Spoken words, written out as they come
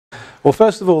Well,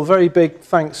 first of all, very big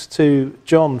thanks to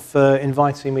John for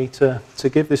inviting me to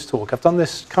give this talk. I've done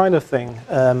this kind of thing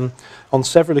on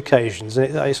several occasions,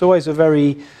 and it's always a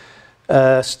very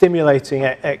stimulating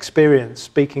experience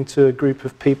speaking to a group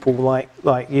of people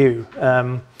like you.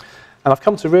 And I've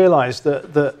come to realise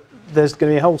that there's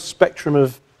going to be a whole spectrum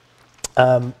of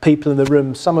people in the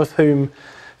room,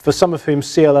 for some of whom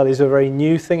CLL is a very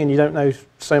new thing and you don't know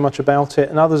so much about it,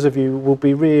 and others of you will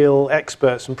be real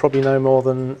experts and probably know more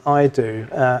than I do.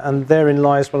 And therein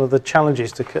lies one of the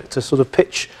challenges to sort of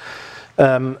pitch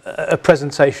a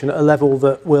presentation at a level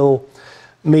that will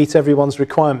meet everyone's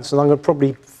requirements, and I'm going to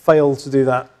probably fail to do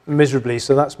that miserably,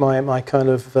 so that's my kind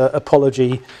of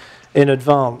apology in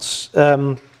advance.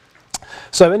 So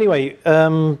anyway,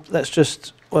 let's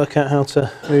just work out how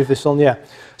to move this on. Yeah.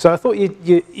 So I thought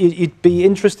you'd be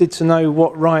interested to know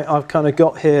what right I've kind of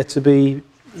got here to be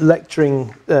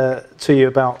lecturing to you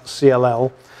about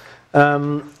CLL.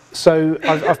 So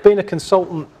I've been a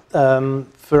consultant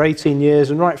for 18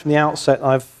 years, and right from the outset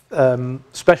I've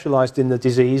specialised in the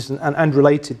disease and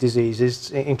related diseases,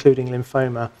 including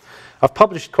lymphoma. I've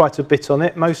published quite a bit on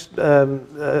it, mostly on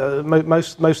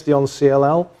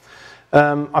CLL.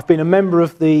 I've been a member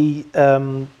of the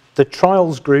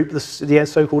trials group, the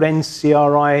so-called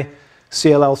NCRI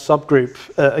CLL subgroup,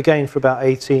 again for about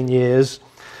 18 years.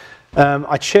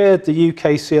 I chaired the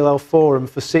UK CLL Forum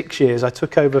for 6 years. I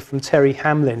took over from Terry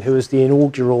Hamlin, who was the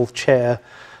inaugural chair.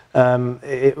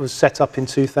 It was set up in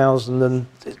 2000, and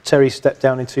Terry stepped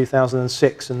down in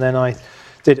 2006, and then I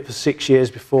did it for 6 years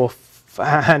before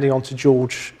handing on to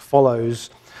George Follows.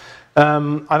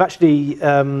 I've actually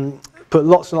put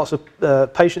lots and lots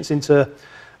of patients into,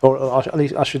 or at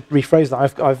least I should rephrase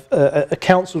that, I've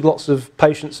counselled lots of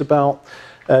patients about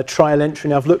trial entry,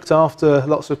 and I've looked after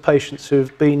lots of patients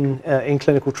who've been in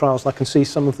clinical trials, and I can see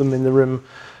some of them in the room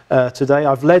today.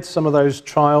 I've led some of those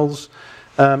trials.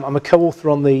 I'm a co-author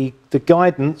on the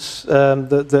guidance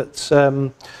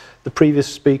that the previous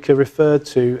speaker referred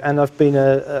to, and I've been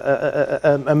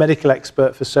a medical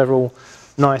expert for several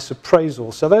NICE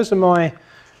appraisals. So those are my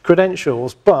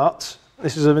credentials, but,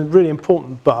 this is a really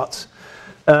important but,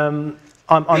 I've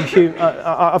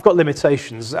got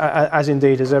limitations, as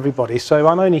indeed as everybody, so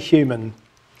I'm only human,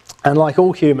 and like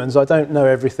all humans I don't know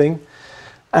everything,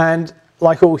 and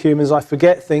like all humans I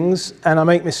forget things and I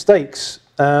make mistakes,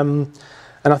 and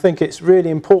I think it's really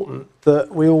important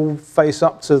that we all face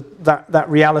up to that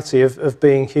reality of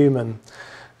being human,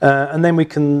 and then we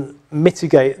can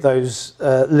mitigate those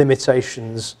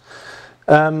limitations.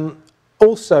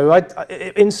 Also,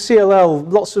 in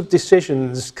CLL, lots of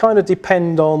decisions kind of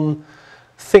depend on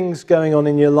things going on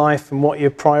in your life and what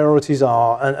your priorities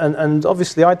are, and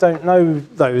obviously I don't know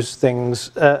those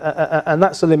things, and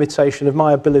that's a limitation of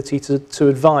my ability to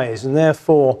advise, and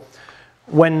therefore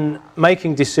when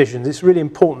making decisions it's really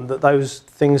important that those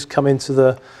things come into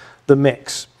the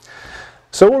mix.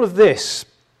 So all of this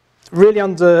really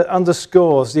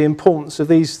underscores the importance of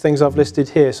these things I've listed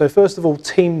here. So first of all,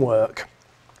 teamwork.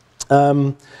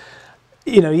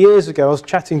 You know, years ago, I was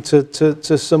chatting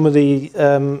to somebody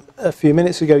a few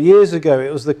minutes ago. Years ago,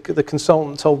 it was the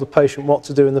consultant told the patient what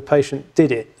to do, and the patient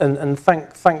did it. And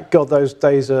thank God those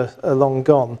days are long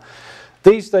gone.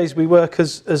 These days, we work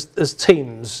as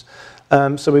teams.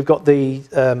 So we've got the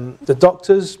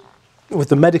doctors with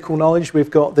the medical knowledge.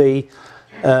 We've got the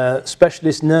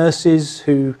specialist nurses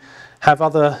who have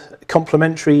other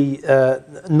complementary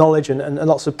knowledge and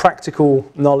lots of practical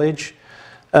knowledge.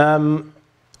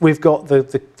 We've got the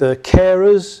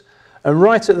carers, and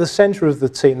right at the centre of the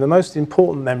team, the most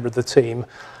important member of the team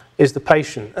is the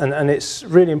patient, and it's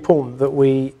really important that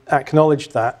we acknowledge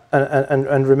that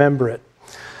and remember it.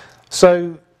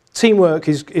 So teamwork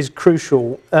is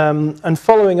crucial, and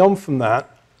following on from that,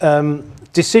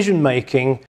 decision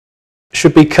making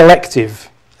should be collective.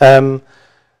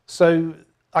 So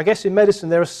I guess in medicine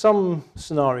there are some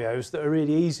scenarios that are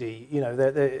really easy. You know,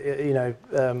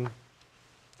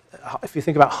 if you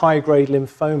think about high-grade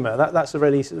lymphoma, that's a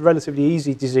relatively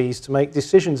easy disease to make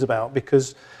decisions about,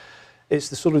 because it's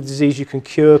the sort of disease you can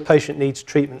cure. Patient needs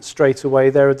treatment straight away.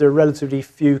 There are relatively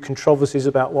few controversies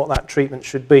about what that treatment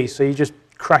should be, so you just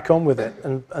crack on with it,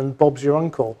 and Bob's your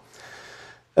uncle.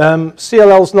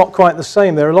 CLL's not quite the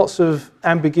same. There are lots of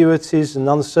ambiguities and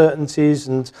uncertainties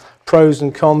and pros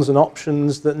and cons and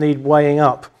options that need weighing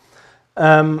up.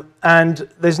 And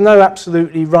there's no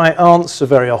absolutely right answer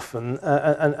very often,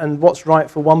 and what's right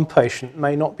for one patient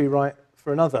may not be right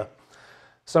for another.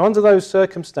 So under those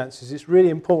circumstances, it's really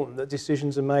important that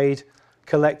decisions are made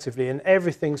collectively and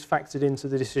everything's factored into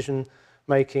the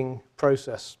decision-making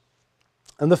process.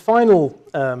 And the final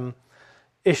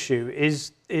issue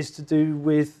is to do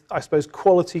with, I suppose,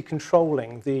 quality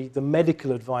controlling the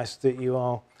medical advice that you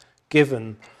are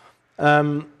given.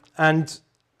 And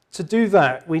to do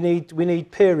that, we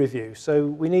need peer review. So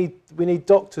we need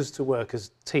doctors to work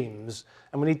as teams,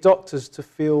 and we need doctors to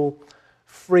feel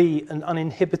free and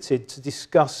uninhibited to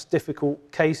discuss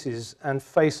difficult cases and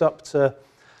face up to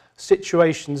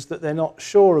situations that they're not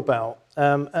sure about,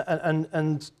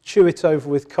 and chew it over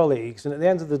with colleagues. And at the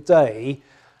end of the day,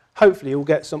 hopefully you'll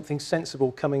get something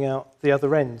sensible coming out the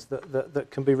other end that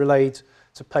can be relayed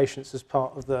to patients as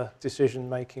part of the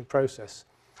decision-making process.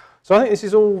 So I think this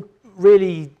is all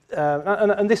really,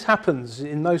 and this happens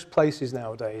in most places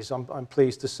nowadays, I'm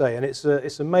pleased to say, and it's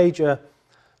a major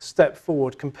step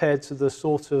forward compared to the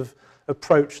sort of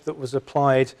approach that was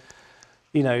applied,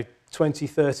 20,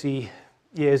 30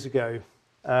 years ago.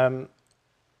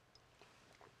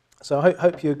 So I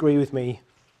hope you agree with me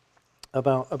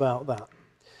about that.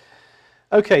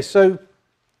 Okay, so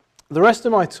the rest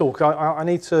of my talk, I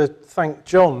need to thank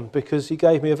John, because he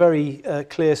gave me a very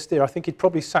clear steer. I think he'd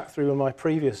probably sat through one of my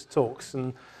previous talks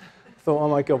and thought, oh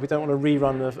my God, we don't want a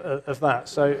rerun of that.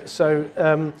 So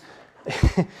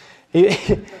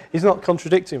he's not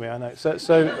contradicting me, I know.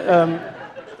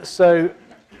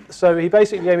 So he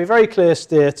basically gave me a very clear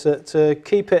steer to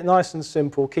keep it nice and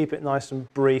simple, keep it nice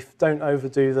and brief, don't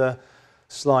overdo the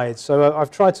slides. So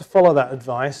I've tried to follow that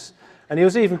advice, and he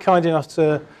was even kind enough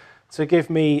to give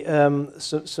me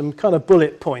some kind of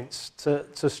bullet points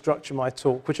to structure my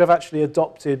talk, which I've actually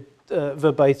adopted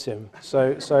verbatim.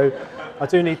 So I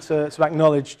do need to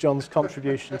acknowledge John's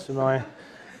contribution to my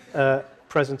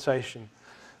presentation.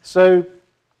 So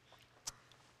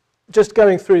just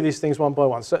going through these things one by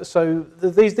one. So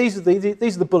these are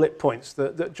the bullet points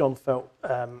that John felt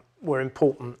were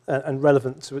important and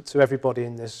relevant to everybody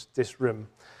in this room.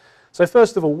 So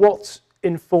first of all, what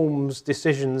informs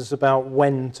decisions about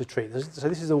when to treat? So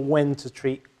this is a when to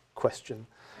treat question.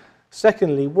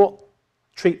 Secondly, what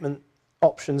treatment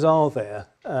options are there?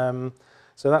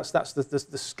 So that's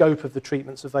the scope of the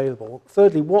treatments available.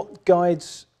 Thirdly, what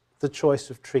guides the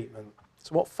choice of treatment?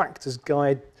 So what factors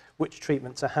guide which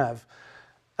treatment to have?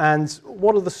 And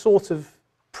what are the sort of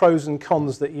pros and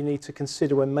cons that you need to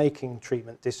consider when making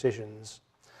treatment decisions?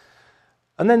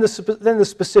 And then the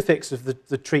specifics of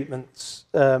the treatments,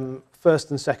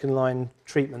 first and second line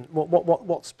treatment.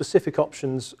 What specific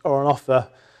options are on offer?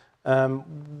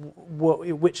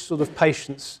 Which sort of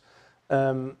patients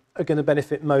are going to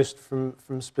benefit most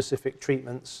from specific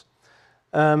treatments?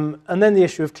 And then the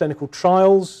issue of clinical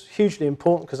trials, hugely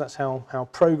important because that's how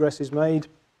progress is made.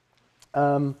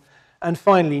 And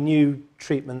finally, new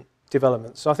treatment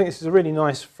development. So I think this is a really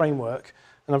nice framework,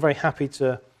 and I'm very happy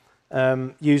to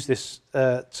use this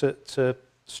to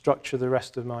structure the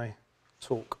rest of my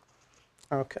talk.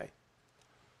 Okay.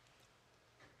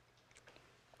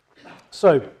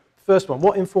 So, first one,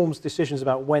 what informs decisions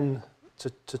about when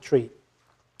to treat?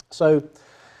 So,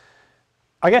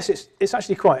 I guess it's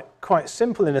actually quite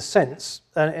simple in a sense,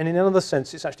 and in another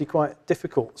sense it's actually quite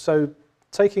difficult. So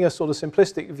taking a sort of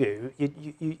simplistic view,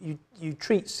 you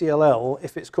treat CLL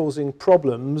if it's causing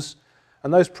problems,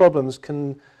 and those problems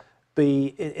can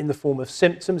be in the form of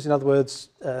symptoms, in other words,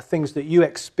 things that you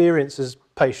experience as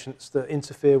patients that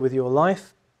interfere with your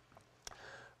life,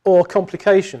 or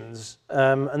complications,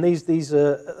 and these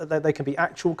are, they can be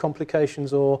actual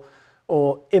complications or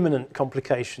imminent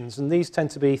complications, and these tend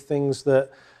to be things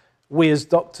that we as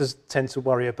doctors tend to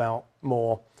worry about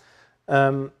more.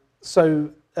 If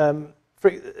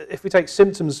we take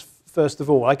symptoms first of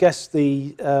all, I guess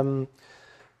the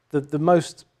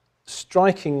most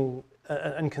striking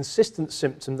and consistent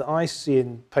symptom that I see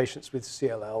in patients with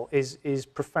CLL is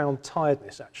profound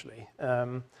tiredness, actually.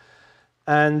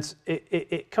 And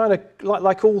it kind of,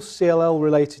 like all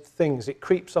CLL-related things, it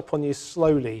creeps up on you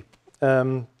slowly.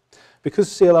 Because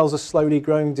CLL is a slowly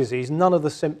growing disease, none of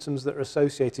the symptoms that are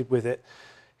associated with it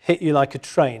hit you like a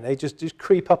train. They just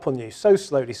creep up on you so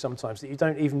slowly sometimes that you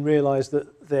don't even realise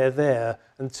that they're there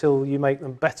until you make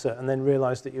them better and then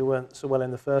realise that you weren't so well in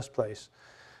the first place.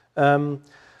 On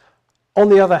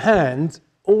the other hand,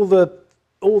 all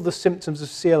the symptoms of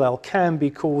CLL can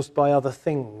be caused by other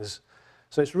things.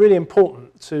 So it's really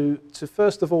important to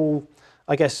first of all,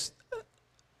 I guess,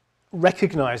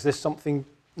 recognise there's something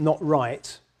not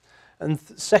right. And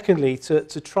secondly, to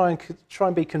try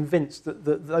and be convinced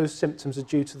that those symptoms are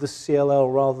due to the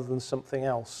CLL rather than something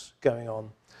else going on.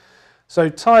 So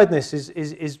tiredness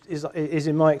is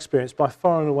in my experience by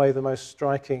far and away the most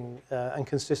striking and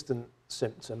consistent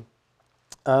symptom.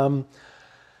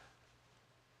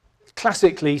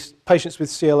 Classically, patients with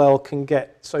CLL can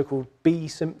get so-called B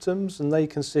symptoms, and they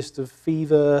consist of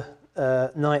fever,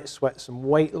 night sweats and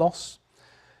weight loss.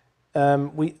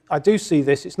 I do see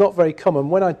this. It's not very common.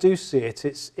 When I do see it,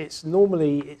 it's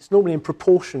normally in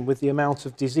proportion with the amount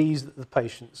of disease that the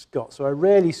patient's got. So I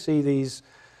rarely see these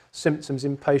symptoms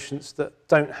in patients that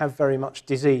don't have very much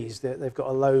disease. They've got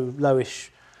a lowish,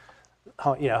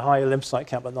 higher lymphocyte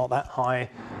count, but not that high.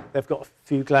 They've got a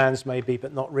few glands maybe,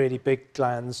 but not really big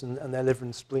glands, and their liver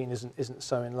and spleen isn't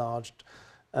so enlarged,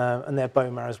 and their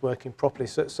bone marrow is working properly.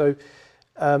 So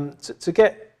to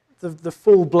get the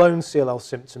full-blown CLL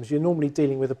symptoms, you're normally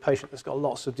dealing with a patient that's got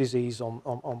lots of disease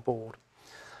on board.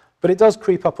 But it does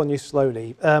creep up on you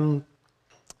slowly.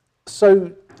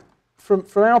 So from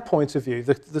our point of view,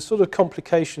 the sort of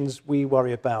complications we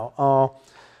worry about are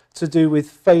to do with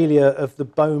failure of the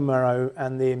bone marrow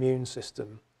and the immune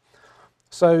system.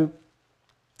 So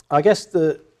I guess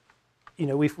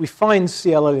we find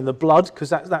CLL in the blood because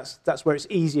that's where it's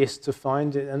easiest to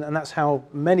find it, and that's how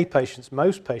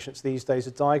most patients these days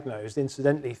are diagnosed,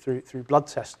 incidentally through blood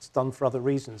tests done for other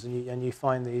reasons, and you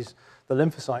find the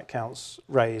lymphocyte counts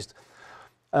raised.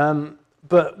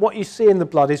 But what you see in the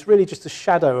blood is really just a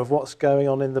shadow of what's going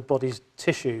on in the body's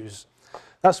tissues.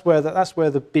 That's where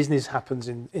the business happens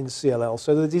in CLL.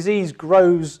 So the disease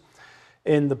grows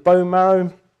in the bone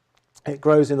marrow, it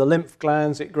grows in the lymph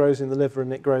glands, it grows in the liver,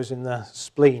 and it grows in the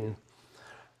spleen.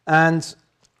 And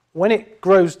when it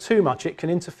grows too much, it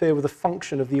can interfere with the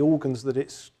function of the organs that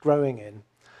it's growing in.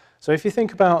 So if you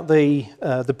think about the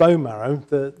bone marrow,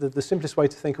 the simplest way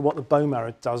to think of what the bone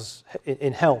marrow does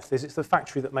in health is it's the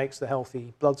factory that makes the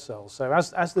healthy blood cells. So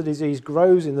as the disease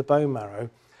grows in the bone marrow,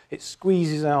 it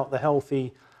squeezes out the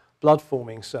healthy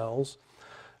blood-forming cells,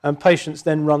 and patients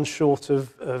then run short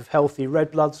of healthy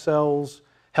red blood cells,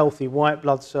 healthy white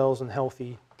blood cells, and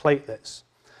healthy platelets.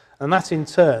 And that in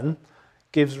turn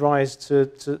gives rise to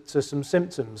some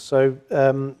symptoms. So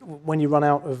when you run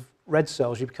out of red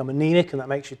cells, you become anemic, and that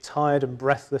makes you tired and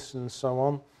breathless and so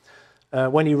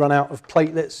on. When you run out of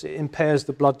platelets, it impairs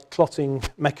the blood clotting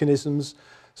mechanisms,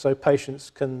 so patients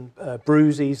can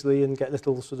bruise easily and get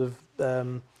little sort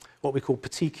of what we call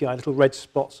petechiae, little red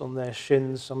spots on their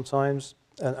shins sometimes,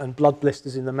 and blood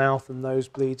blisters in the mouth and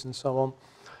nosebleeds and so on.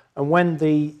 And when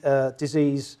the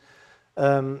disease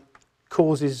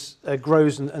grows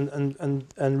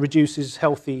and reduces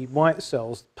healthy white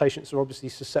cells, patients are obviously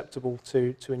susceptible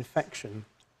to infection.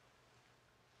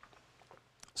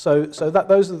 So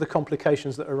those are the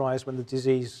complications that arise when the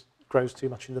disease grows too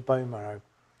much in the bone marrow.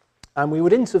 And we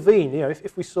would intervene,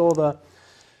 if we saw the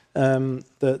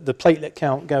platelet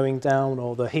count going down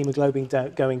or the hemoglobin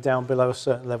going down below a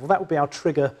certain level. That would be our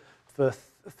trigger for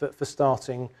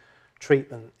starting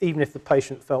treatment, even if the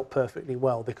patient felt perfectly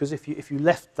well, because if you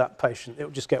left that patient, it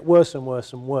would just get worse and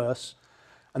worse and worse,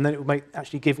 and then it would make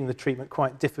actually giving the treatment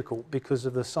quite difficult because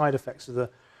of the side effects of the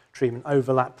treatment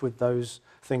overlap with those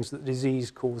things that the disease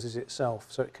causes itself,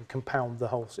 so it can compound the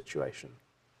whole situation.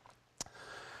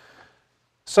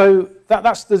 So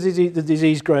that's the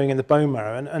disease growing in the bone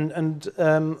marrow, and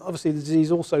obviously the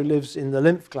disease also lives in the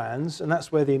lymph glands, and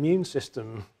that's where the immune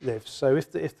system lives. So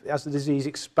if as the disease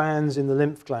expands in the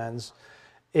lymph glands,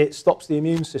 it stops the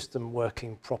immune system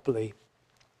working properly,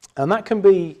 and that can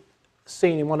be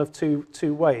seen in one of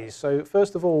two ways. So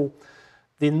first of all,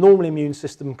 the normal immune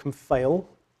system can fail.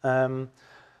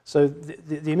 So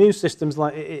the immune system's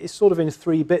it's sort of in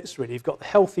three bits really. You've got the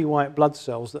healthy white blood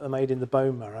cells that are made in the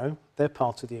bone marrow. They're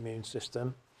part of the immune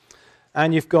system.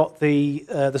 And you've got the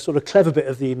sort of clever bit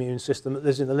of the immune system that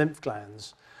lives in the lymph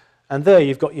glands. And there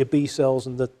you've got your B cells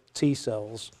and the T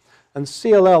cells. And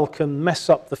CLL can mess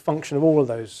up the function of all of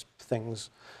those things.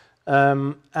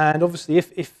 And obviously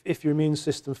if your immune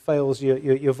system fails,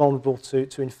 you're vulnerable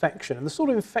to infection. And the sort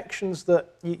of infections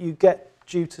that you get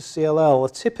due to CLL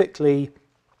are typically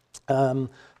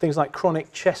things like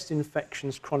chronic chest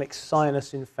infections, chronic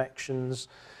sinus infections.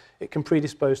 It can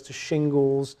predispose to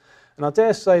shingles. And I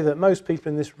dare say that most people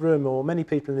in this room, or many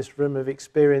people in this room, have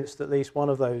experienced at least one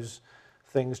of those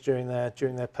things during their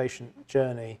patient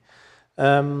journey.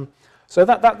 So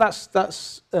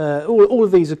that's all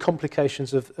of these are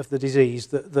complications of the disease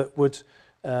that would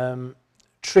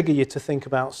trigger you to think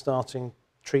about starting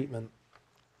treatment.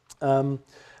 The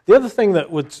other thing that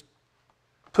would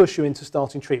push you into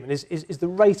starting treatment is the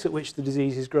rate at which the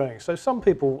disease is growing. So some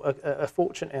people are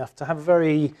fortunate enough to have a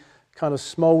very kind of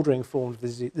smouldering form of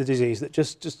the disease that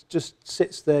just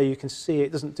sits there. You can see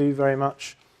it doesn't do very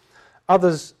much.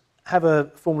 Others have a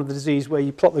form of the disease where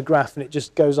you plot the graph and it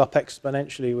just goes up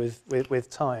exponentially with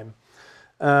time.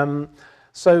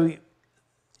 So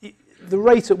the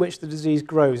rate at which the disease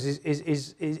grows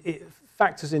it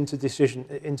factors into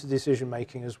decision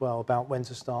making as well about when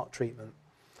to start treatment.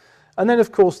 And then,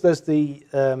 of course, there's the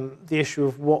issue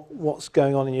of what's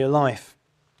going on in your life.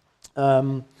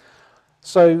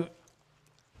 So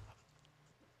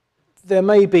there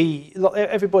may be,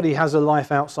 everybody has a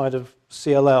life outside of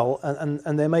CLL,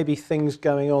 and there may be things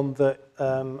going on that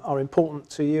are important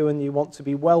to you and you want to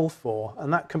be well for,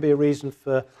 and that can be a reason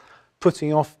for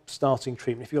putting off starting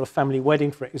treatment. If you've got a family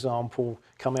wedding, for example,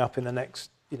 coming up in the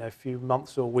next few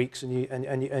months or weeks, and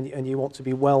you want to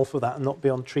be well for that and not be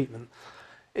on treatment,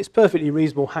 it's perfectly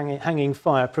reasonable hanging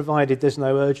fire, provided there's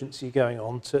no urgency going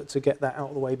on, to get that out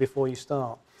of the way before you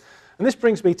start. And this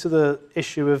brings me to the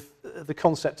issue of the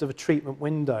concept of a treatment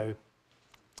window.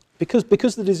 Because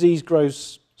the disease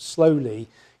grows slowly,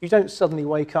 you don't suddenly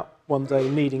wake up one day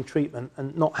needing treatment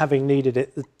and not having needed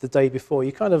it the day before.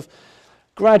 You kind of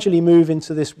gradually move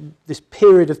into this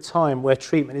period of time where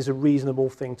treatment is a reasonable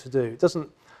thing to do. It doesn't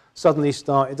suddenly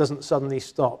start, it doesn't suddenly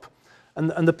stop.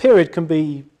 And the period can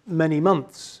be many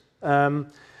months.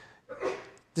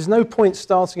 There's no point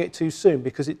starting it too soon,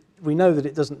 because we know that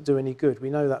it doesn't do any good. We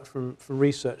know that from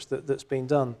research that's been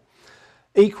done.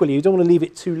 Equally, you don't want to leave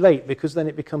it too late, because then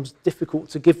it becomes difficult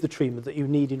to give the treatment that you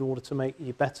need in order to make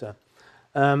you better.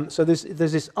 So there's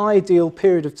this ideal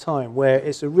period of time where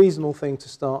it's a reasonable thing to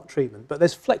start treatment, but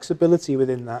there's flexibility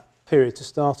within that period to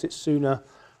start it sooner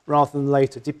rather than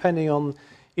later, depending on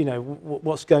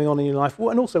what's going on in your life,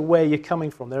 and also where you're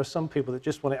coming from. There are some people that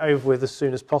just want it over with as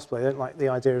soon as possible. They don't like the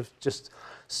idea of just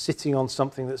sitting on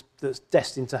something that's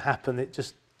destined to happen. It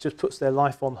just puts their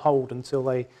life on hold until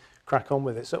they crack on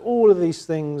with it. So all of these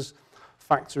things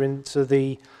factor into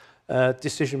the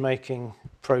decision-making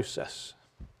process.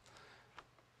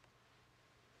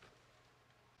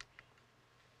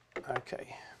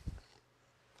 Okay.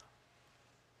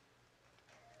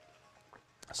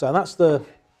 So that's the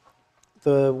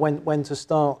when to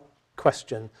start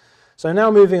question. So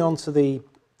now moving on to the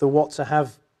what to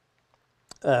have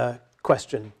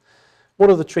question. What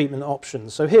are the treatment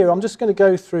options? So here I'm just going to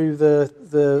go through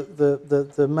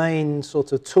the main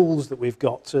sort of tools that we've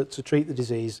got to treat the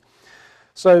disease.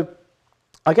 So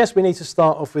I guess we need to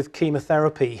start off with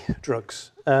chemotherapy drugs.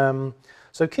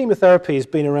 So chemotherapy has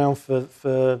been around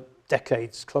for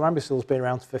decades. Chlorambucil has been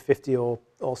around for 50 or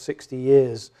 60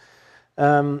 years.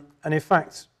 And in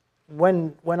fact,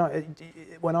 when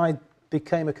I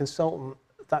became a consultant,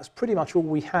 that's pretty much all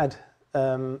we had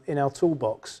in our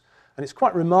toolbox. And it's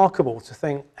quite remarkable to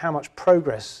think how much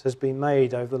progress has been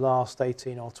made over the last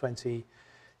 18 or 20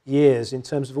 years in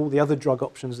terms of all the other drug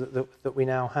options that we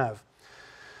now have.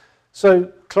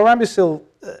 So chlorambucil,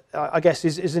 I guess,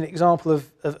 is an example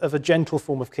of a gentle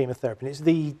form of chemotherapy. And it's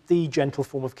the gentle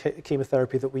form of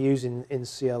chemotherapy that we use in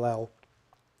CLL.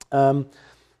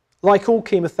 Like all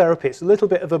chemotherapy, it's a little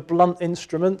bit of a blunt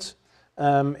instrument.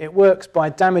 It works by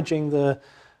damaging the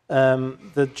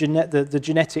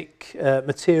genetic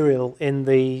material in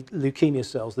the leukemia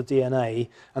cells, the DNA,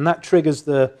 and that triggers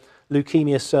the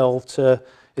leukemia cell to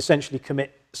essentially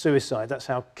commit suicide. That's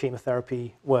how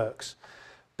chemotherapy works.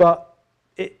 But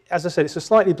as I said, it's a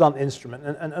slightly blunt instrument,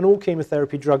 and all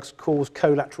chemotherapy drugs cause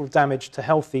collateral damage to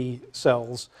healthy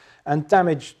cells and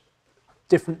damage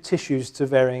different tissues to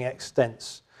varying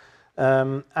extents.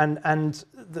 And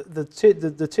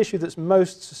the tissue that's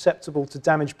most susceptible to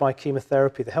damage by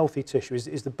chemotherapy, the healthy tissue,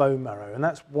 is the bone marrow. And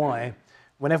that's why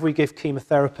whenever we give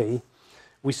chemotherapy,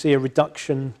 we see a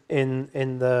reduction in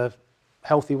the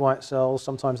healthy white cells,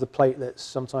 sometimes the platelets,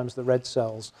 sometimes the red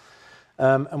cells.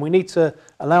 And we need to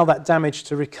allow that damage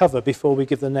to recover before we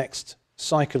give the next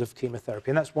cycle of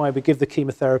chemotherapy. And that's why we give the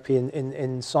chemotherapy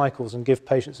in cycles and give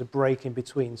patients a break in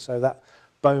between so that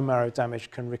bone marrow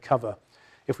damage can recover.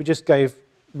 If we just gave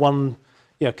one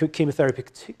chemotherapy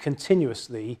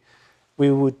continuously,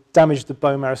 we would damage the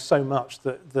bone marrow so much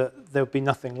that there would be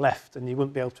nothing left, and you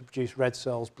wouldn't be able to produce red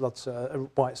cells,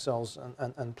 white cells,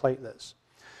 and platelets.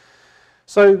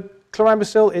 So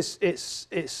chlorambucil,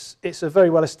 it's a very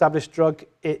well-established drug.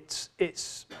 It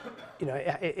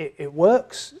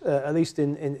works, at least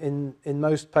in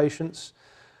most patients,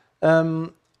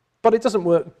 but it doesn't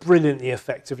work brilliantly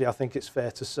effectively, I think it's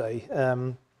fair to say,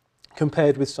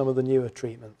 compared with some of the newer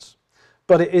treatments.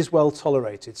 But it is well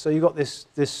tolerated. So you've got this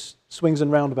swings and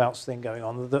roundabouts thing going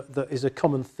on that is a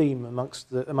common theme amongst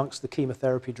the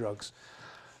chemotherapy drugs.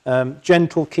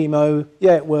 Gentle chemo,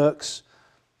 yeah, it works.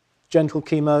 Gentle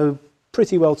chemo,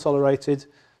 pretty well tolerated.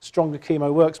 Stronger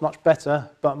chemo works much better,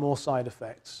 but more side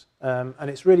effects. And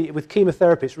it's really, with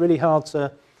chemotherapy, it's really hard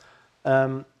to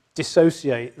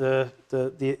dissociate the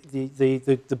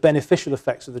beneficial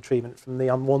effects of the treatment from the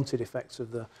unwanted effects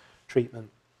of the treatment.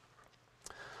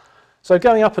 So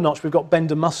going up a notch, we've got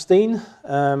bendamustine.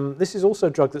 This is also a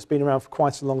drug that's been around for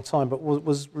quite a long time, but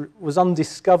was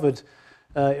undiscovered.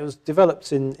 It was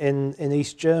developed in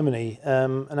East Germany,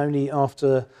 and only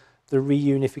after the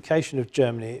reunification of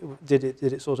Germany did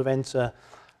it sort of enter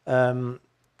the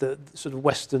sort of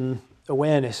Western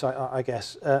awareness, I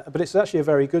guess. But it's actually a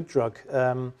very good drug,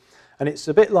 and it's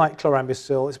a bit like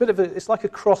chlorambucil. It's like a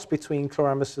cross between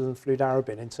chlorambucil and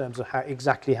fludarabine in terms of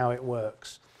exactly how it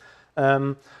works.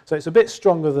 So it's a bit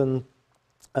stronger than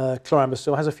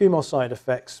chlorambucil, has a few more side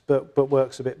effects, but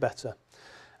works a bit better.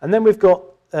 And then we've got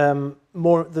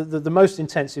the most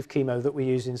intensive chemo that we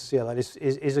use in CLL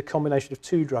is a combination of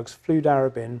two drugs,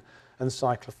 fludarabine and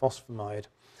cyclophosphamide.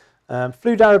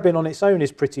 Fludarabine on its own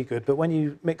is pretty good, but when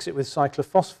you mix it with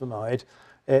cyclophosphamide,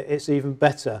 it's even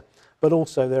better. But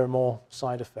also there are more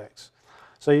side effects.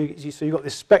 So you've got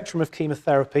this spectrum of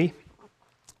chemotherapy,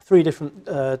 3 different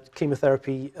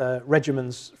chemotherapy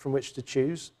regimens from which to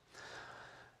choose.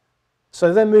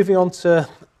 So then moving on to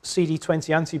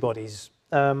CD20 antibodies.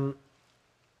 And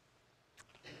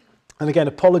again,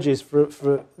 apologies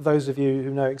for those of you who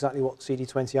know exactly what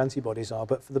CD20 antibodies are,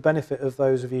 but for the benefit of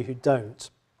those of you who don't,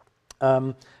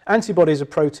 antibodies are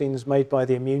proteins made by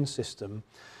the immune system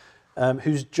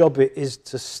whose job it is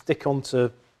to stick onto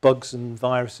bugs and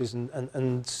viruses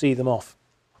and see them off.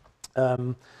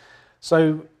 What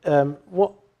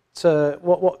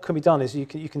can be done is you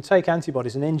can take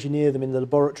antibodies and engineer them in the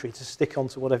laboratory to stick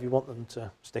onto whatever you want them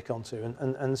to stick onto.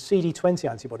 And CD20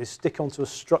 antibodies stick onto a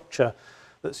structure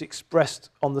that's expressed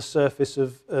on the surface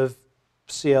of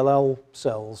CLL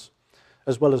cells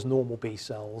as well as normal B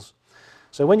cells.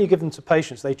 So when you give them to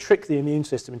patients, they trick the immune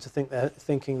system into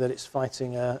thinking that it's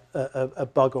fighting a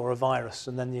bug or a virus,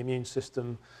 and then the immune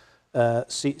system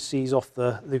sees off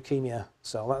the leukemia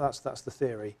cell. That's the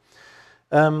theory.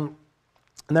 And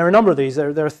there are a number of these.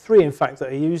 There are 3, in fact, that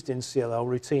are used in CLL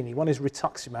routinely. One is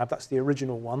rituximab, that's the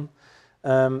original one.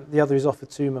 The other is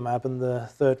ofatumumab, and the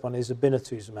third one is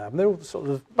obinutuzumab. And they're all sort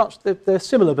of they're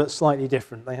similar but slightly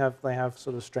different. They have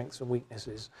sort of strengths and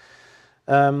weaknesses.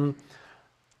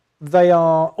 They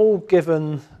are all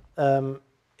given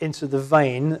into the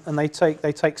vein, and they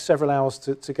take several hours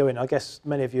to go in. I guess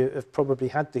many of you have probably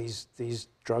had these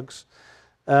drugs.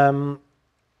 On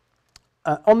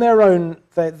their own,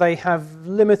 they have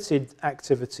limited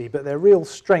activity, but their real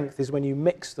strength is when you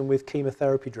mix them with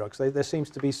chemotherapy drugs. There seems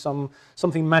to be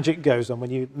something magic goes on when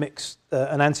you mix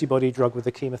an antibody drug with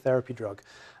a chemotherapy drug.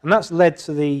 And that's led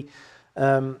to the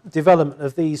development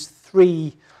of these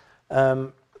 3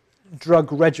 drug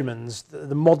regimens,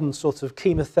 the modern sort of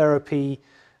chemotherapy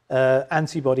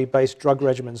antibody-based drug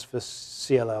regimens for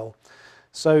CLL.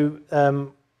 So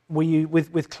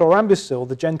with chlorambucil,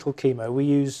 the gentle chemo, we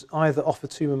use either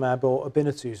ofatumumab or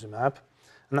obinutuzumab,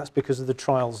 and that's because of the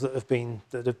trials that have been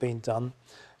done.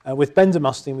 With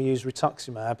bendamustine, we use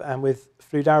rituximab, and with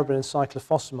fludarabine and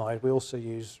cyclophosphamide, we also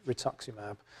use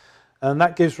rituximab. And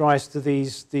that gives rise to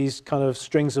these kind of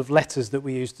strings of letters that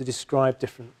we use to describe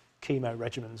different chemo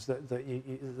regimens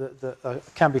that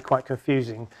can be quite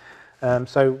confusing.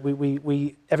 So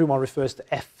everyone refers to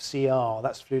FCR,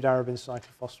 that's fludarabine,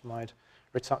 cyclophosphamide,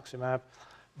 rituximab.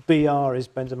 BR is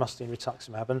bendamustine,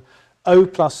 rituximab. And O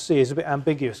plus C is a bit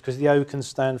ambiguous because the O can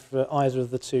stand for either of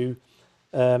the 2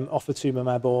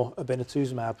 ofatumumab or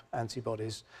obinutuzumab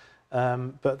antibodies.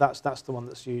 But that's the one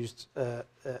that's used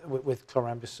with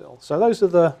chlorambucil. So those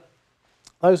are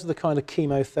the kind of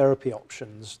chemotherapy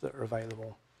options that are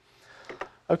available.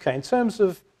 Okay, in terms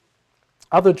of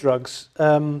other drugs,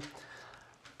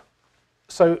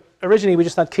 so originally we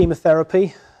just had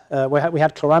chemotherapy. We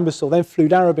had chlorambucil, then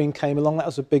fludarabine came along. That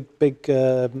was a big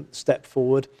step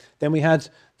forward. Then we had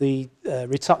the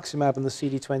rituximab and the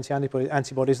CD20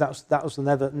 antibodies. That was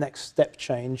the next step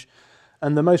change.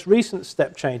 And the most recent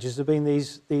step changes have been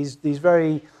these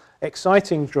very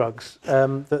exciting drugs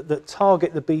that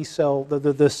target the B cell, the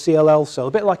CLL cell,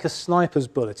 a bit like a sniper's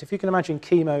bullet. If you can imagine,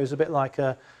 chemo is a bit like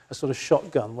a sort of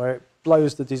shotgun where it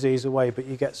blows the disease away, but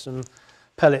you get some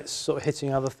pellets sort of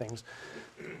hitting other things.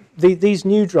 These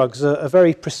new drugs are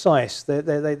very precise.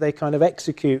 They kind of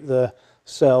execute the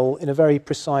cell in a very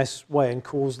precise way and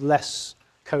cause less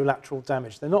collateral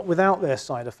damage. They're not without their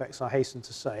side effects, I hasten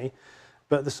to say,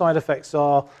 but the side effects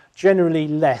are generally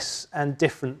less and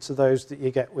different to those that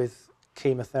you get with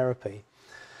chemotherapy.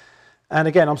 And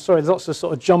again, I'm sorry, there's lots of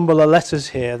sort of jumble of letters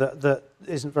here that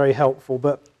isn't very helpful,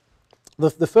 but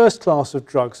the first class of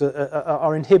drugs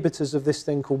are inhibitors of this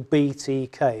thing called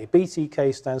BTK.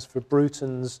 BTK stands for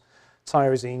Bruton's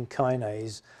tyrosine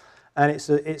kinase, and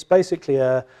it's basically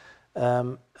a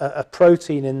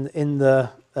protein in the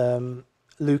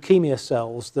leukemia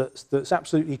cells that's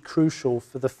absolutely crucial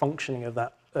for the functioning of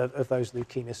those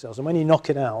leukemia cells. And when you knock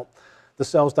it out, the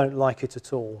cells don't like it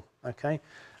at all, okay?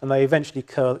 And they eventually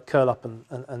curl up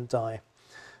and die.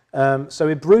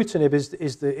 So ibrutinib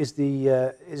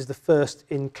is the first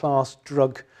in-class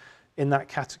drug in that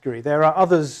category. There are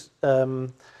others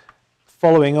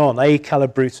following on,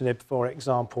 acalabrutinib, for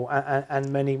example,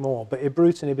 and many more. But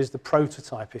ibrutinib is the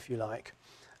prototype, if you like.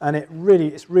 And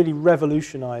it's really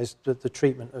revolutionized the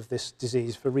treatment of this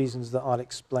disease for reasons that I'll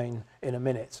explain in a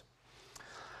minute.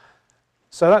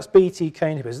 So that's BTK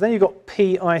inhibitors. Then you've got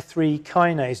PI3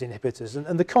 kinase inhibitors,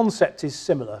 and the concept is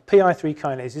similar. PI3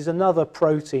 kinase is another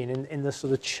protein in the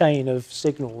sort of chain of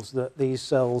signals that these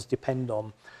cells depend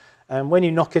on. And when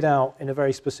you knock it out in a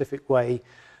very specific way,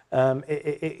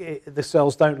 the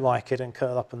cells don't like it and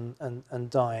curl up and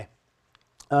die.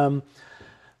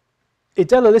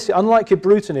 Idelalisib, unlike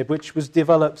ibrutinib, which was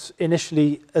developed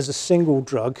initially as a single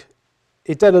drug,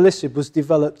 idelalisib was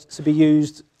developed to be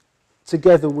used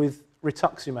together with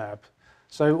rituximab.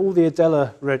 So all the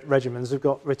Idela regimens have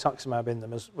got rituximab in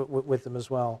them with them as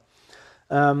well.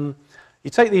 You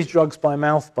take these drugs by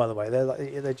mouth, by the way.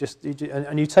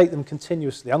 And you take them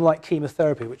continuously, unlike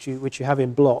chemotherapy, which you have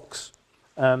in blocks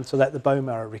to let the bone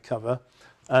marrow recover,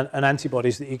 and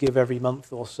antibodies that you give every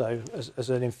month or so as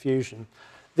an infusion.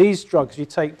 These drugs you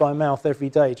take by mouth every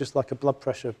day, just like a blood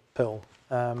pressure pill.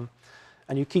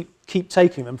 And you keep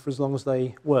taking them for as long as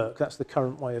they work. That's the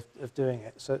current way of doing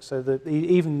it. So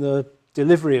even the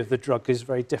delivery of the drug is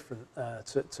very different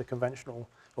to conventional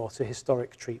or to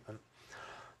historic treatment.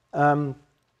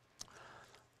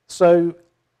 So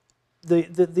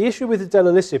the issue with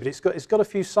idelalisib, it's got a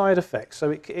few side effects.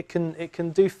 So it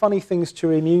can do funny things to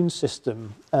your immune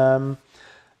system,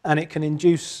 and it can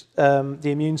induce the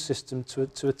immune system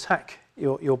to attack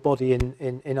your body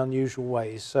in unusual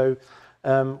ways. So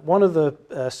one of the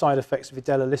side effects of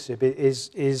idelalisib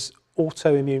is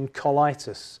autoimmune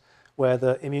colitis, where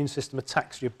the immune system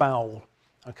attacks your bowel,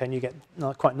 okay, and you get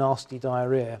quite nasty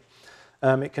diarrhea.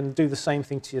 It can do the same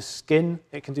thing to your skin.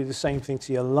 It can do the same thing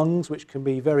to your lungs, which can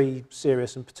be very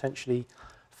serious and potentially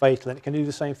fatal. And it can do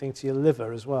the same thing to your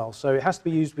liver as well. So it has to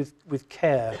be used with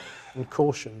care and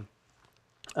caution.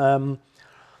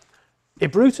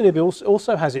 Ibrutinib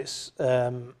also has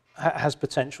has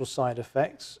potential side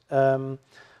effects. I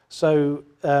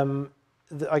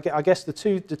guess the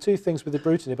two things with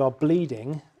ibrutinib are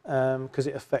bleeding, because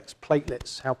it affects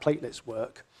platelets, how platelets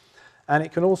work. And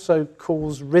it can also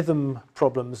cause rhythm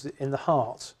problems in the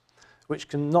heart, which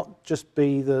can not just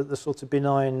be the sort of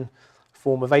benign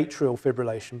form of atrial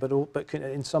fibrillation, but can,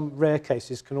 in some rare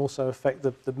cases, can also affect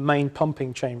the main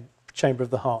pumping chamber of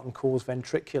the heart and cause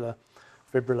ventricular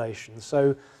fibrillation.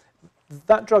 So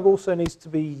that drug also needs to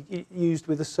be used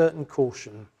with a certain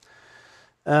caution.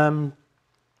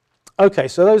 Okay,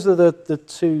 so those are the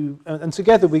two, and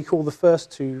together we call the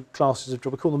first two classes of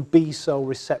drug, we call them B-cell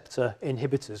receptor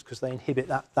inhibitors, because they inhibit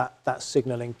that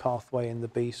signalling pathway in the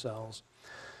B cells.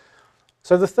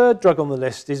 So the third drug on the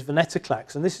list is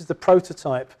venetoclax, and this is the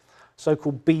prototype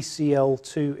so-called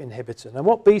BCL2 inhibitor. Now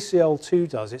what BCL2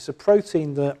 does, it's a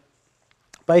protein that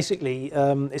basically,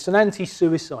 it's an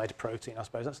anti-suicide protein, I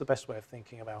suppose. That's the best way of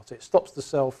thinking about it. It stops the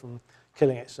cell from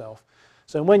killing itself.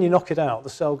 So when you knock it out,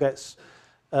 the cell gets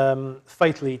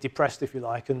fatally depressed, if you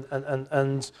like,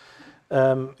 and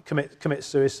commits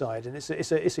suicide. And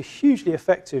it's a hugely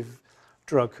effective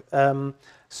drug.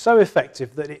 So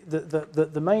effective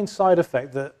that the main side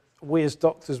effect that we as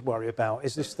doctors worry about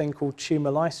is this thing called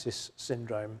tumor lysis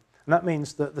syndrome. And that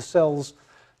means that the cells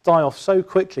die off so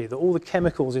quickly that all the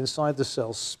chemicals inside the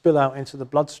cells spill out into the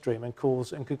bloodstream and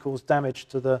can cause damage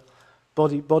to the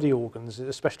body organs,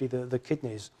 especially the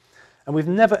kidneys. And we've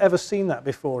never ever seen that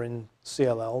before in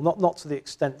CLL, not to the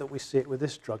extent that we see it with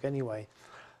this drug anyway.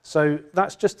 So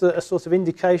that's just a sort of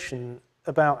indication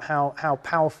about how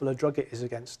powerful a drug it is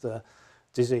against the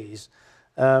disease.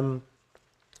 The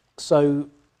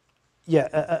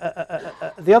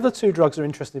other two drugs are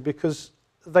interesting because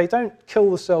they don't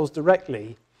kill the cells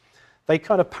directly. They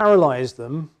kind of paralyze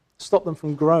them, stop them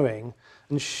from growing,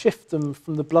 and shift them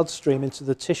from the bloodstream into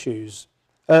the tissues.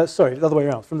 Sorry, the other way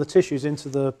around, from the tissues into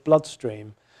the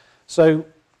bloodstream. So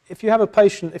if you put a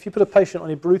patient on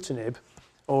ibrutinib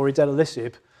or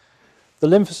idelalisib, the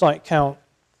lymphocyte count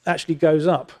actually goes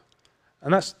up.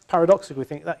 And that's paradoxical. We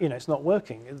think that, it's not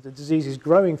working. The disease is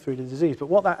growing through the disease. But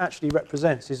what that actually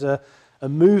represents is a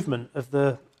movement of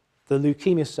the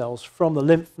leukemia cells from the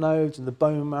lymph nodes and the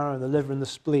bone marrow and the liver and the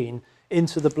spleen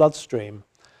into the bloodstream.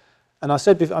 And I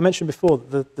mentioned before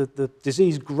that the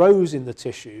disease grows in the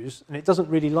tissues, and it doesn't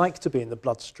really like to be in the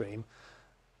bloodstream.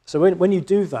 So when you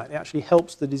do that, it actually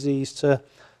helps the disease to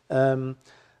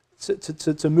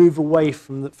move away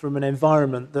from an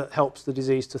environment that helps the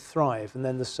disease to thrive, and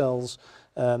then the cells,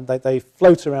 they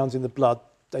float around in the blood,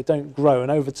 they don't grow,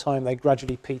 and over time they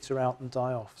gradually peter out and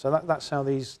die off. So that's how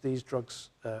these drugs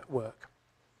work.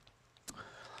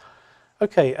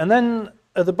 Okay, and then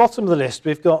at the bottom of the list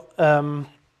we've got I'll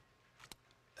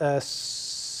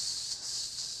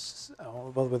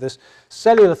bother with this,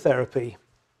 cellular therapy.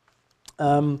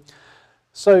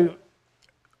 So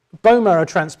bone marrow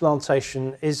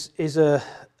transplantation is a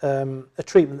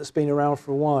treatment that's been around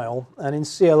for a while, and in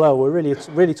CLL we're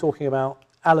really talking about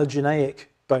allogeneic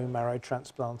bone marrow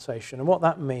transplantation, and what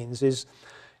that means is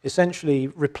essentially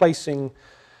replacing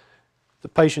the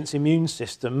patient's immune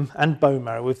system and bone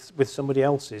marrow with somebody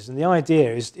else's, and the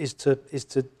idea is for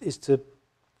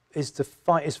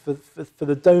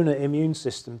the donor immune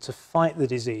system to fight the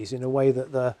disease in a way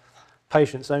that the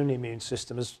patient's own immune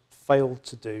system has failed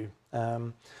to do.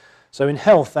 So in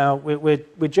health,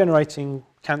 we're generating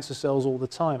cancer cells all the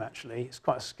time, actually. It's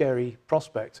quite a scary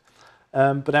prospect.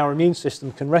 But our immune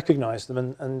system can recognize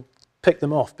them and pick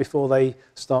them off before they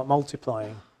start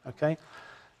multiplying, okay?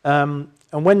 And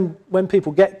when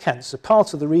people get cancer,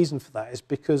 part of the reason for that is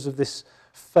because of this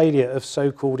failure of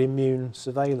so-called immune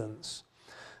surveillance.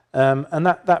 And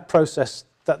that process,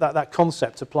 that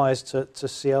concept applies to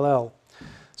CLL.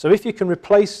 So if you can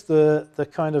replace the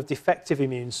kind of defective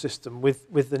immune system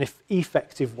with an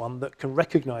effective one that can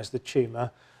recognize the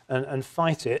tumor and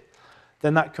fight it,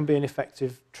 then that can be an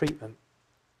effective treatment.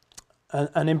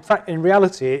 And in fact, in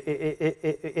reality,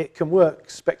 it can work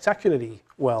spectacularly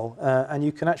well, and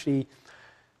you can actually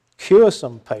cure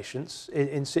some patients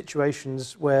in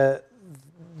situations where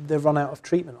they've run out of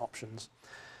treatment options.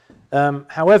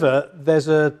 However, there's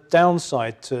a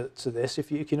downside to this. If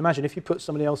you can imagine, if you put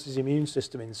somebody else's immune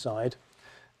system inside,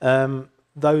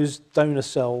 those donor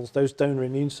cells, those donor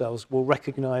immune cells will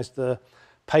recognize the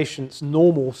patient's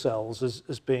normal cells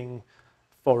as being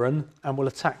foreign and will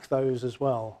attack those as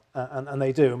well. And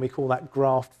they do, and we call that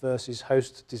graft versus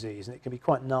host disease. And it can be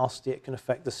quite nasty. It can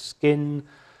affect the skin,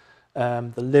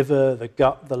 the liver, the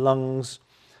gut, the lungs.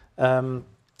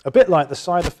 A bit like the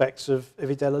side effects of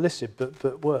idelalisib,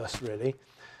 but worse, really.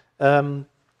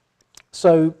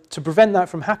 So to prevent that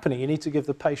from happening, you need to give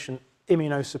the patient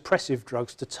immunosuppressive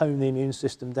drugs to tone the immune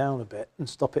system down a bit and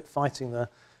stop it fighting the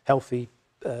healthy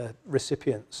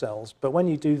recipient cells. But when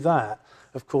you do that,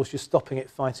 of course, you're stopping it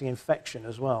fighting infection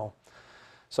as well.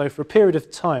 So for a period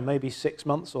of time, maybe 6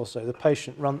 months or so, the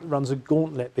patient runs a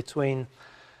gauntlet between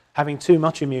having too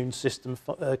much immune system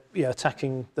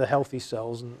attacking the healthy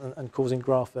cells and causing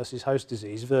graft versus host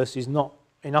disease versus not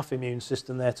enough immune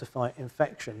system there to fight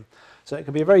infection. So it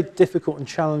can be a very difficult and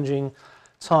challenging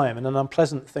time and an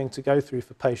unpleasant thing to go through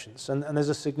for patients. And there's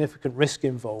a significant risk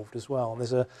involved as well.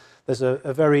 And there's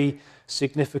a very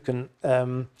significant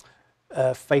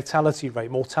fatality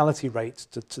rate, mortality rate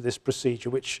to this procedure,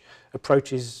 which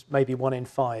approaches maybe 1 in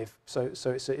 5. So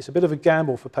it's a bit of a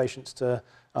gamble for patients to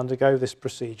undergo this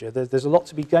procedure. There's a lot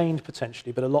to be gained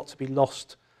potentially, but a lot to be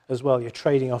lost as well. You're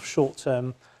trading off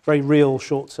short-term, very real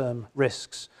short-term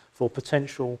risks for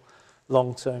potential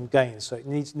long-term gains. So it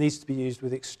needs to be used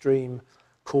with extreme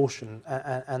caution,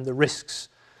 and the risks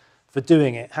for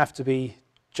doing it have to be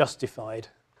justified.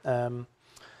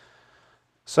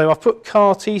 So I've put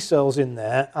CAR T cells in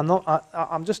there. I'm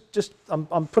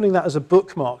putting that as a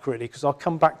bookmark really, because I'll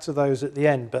come back to those at the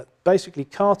end. But basically,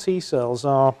 CAR T cells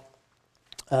are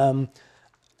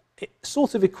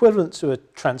sort of equivalent to a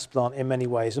transplant in many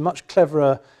ways, a much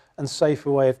cleverer and safer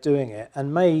way of doing it,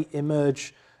 and may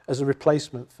emerge as a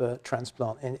replacement for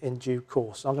transplant in due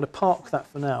course. So I'm going to park that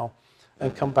for now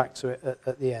and come back to it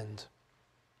at the end.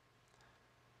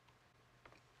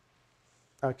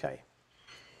 Okay.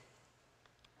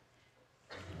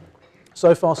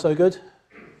 So far, so good?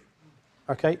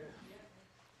 Okay.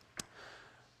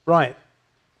 Right.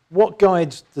 What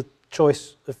guides the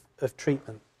choice of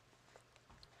treatment?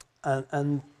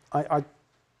 And I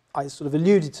sort of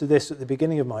alluded to this at the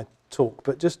beginning of my talk,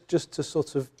 but just to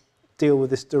sort of deal with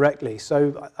this directly.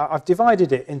 So I've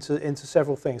divided it into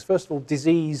several things. First of all,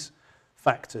 disease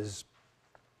factors.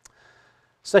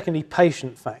 Secondly,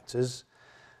 patient factors.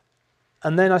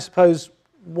 And then I suppose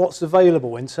what's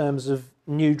available in terms of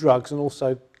new drugs and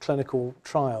also clinical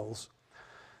trials.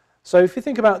 So if you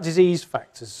think about disease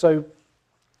factors, so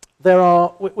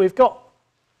we've got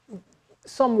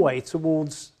some way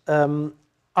towards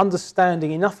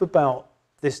understanding enough about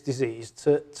this disease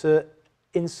to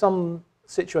in some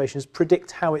situations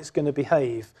predict how it's going to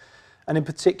behave, and in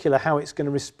particular how it's going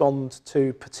to respond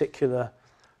to particular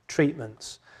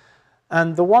treatments.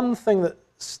 And the one thing that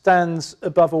stands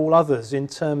above all others in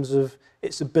terms of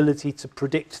its ability to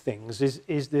predict things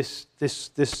is this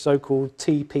so-called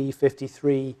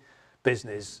TP53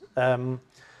 business.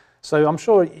 So I'm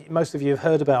sure most of you have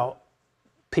heard about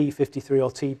P53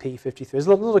 or TP53. There's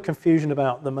a lot of confusion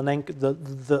about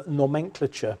the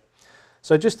nomenclature.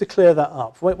 So just to clear that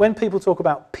up, when people talk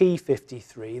about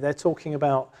P53, they're talking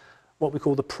about what we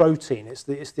call the protein. It's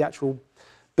the actual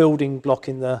building block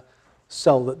in the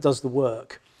cell that does the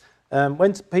work.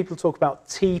 When people talk about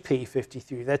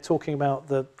TP53, they're talking about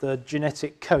the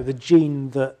genetic code, the gene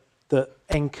that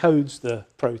encodes the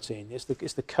protein. It's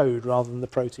the code rather than the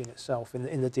protein itself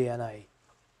in the DNA.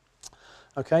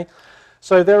 Okay,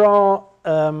 so there are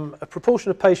a proportion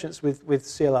of patients with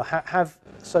CLL have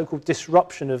so-called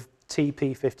disruption of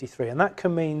TP53, and that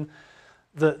can mean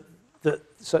that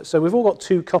so we've all got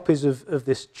 2 copies of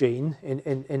this gene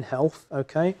in health,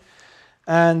 okay,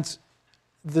 and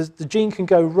the gene can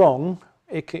go wrong.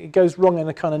 It goes wrong in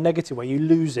a kind of negative way. You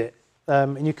lose it,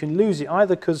 and you can lose it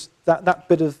either because that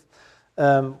bit of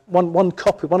one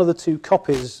copy, one of the 2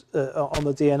 copies on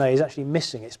the DNA is actually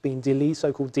missing. It's been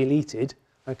so-called deleted,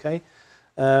 okay,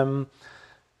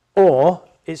 or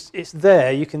it's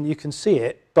there. You can see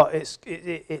it, but it's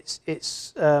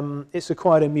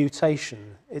acquired a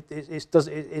mutation.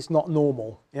 It's not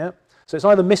normal. Yeah. So it's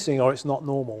either missing or it's not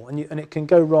normal, and it can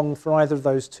go wrong for either of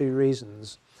those 2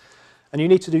 reasons. And you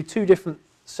need to do 2 different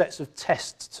sets of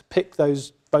tests to pick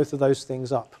both of those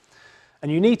things up. And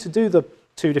you need to do the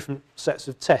 2 different sets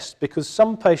of tests because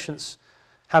some patients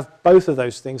have both of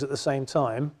those things at the same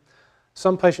time.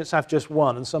 Some patients have just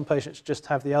one, and some patients just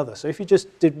have the other. So if you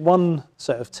just did one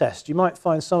set of tests, you might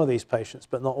find some of these patients,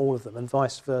 but not all of them, and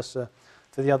vice versa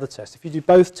for the other test. If you do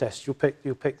both tests, you'll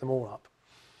pick them all up.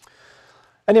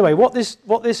 Anyway, what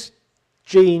this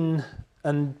gene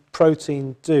and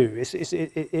protein do,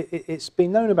 it's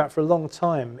been known about for a long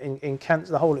time in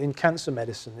cancer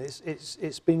medicine.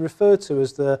 It's been referred to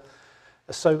as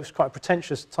it's quite a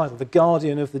pretentious title, the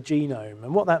guardian of the genome.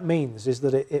 And what that means is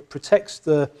that it protects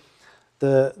the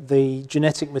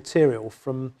genetic material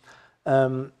from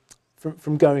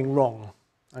going wrong.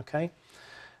 Okay,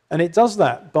 and it does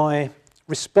that by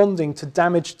responding to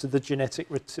damage to the genetic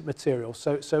material.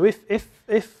 So if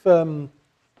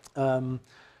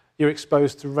you're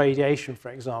exposed to radiation, for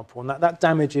example, and that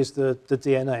damages the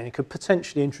DNA, and it could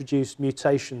potentially introduce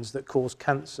mutations that cause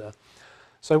cancer.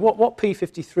 So what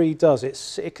P53 does,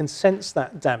 it can sense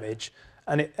that damage,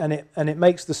 and it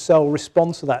makes the cell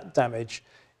respond to that damage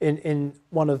in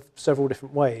one of several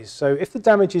different ways. So if the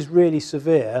damage is really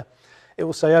severe, it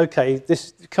will say, okay,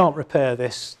 you can't repair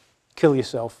this, kill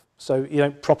yourself, so you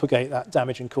don't propagate that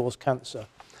damage and cause cancer.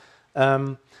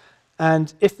 And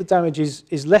if the damage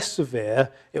is less severe,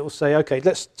 it will say, okay,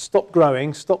 let's stop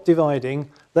growing, stop dividing,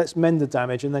 let's mend the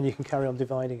damage, and then you can carry on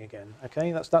dividing again.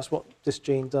 Okay, that's what this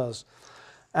gene does.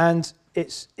 And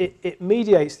it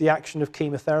mediates the action of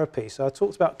chemotherapy. So I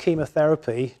talked about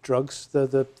chemotherapy drugs,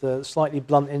 the slightly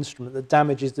blunt instrument that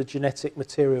damages the genetic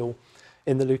material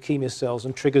in the leukemia cells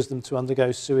and triggers them to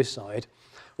undergo suicide.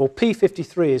 Well,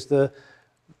 P53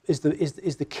 is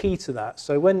the key to that.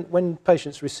 So when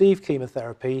patients receive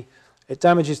chemotherapy, it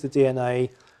damages the DNA,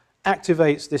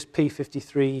 activates this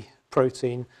P53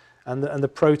 protein, and the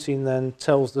protein then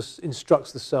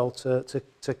instructs the cell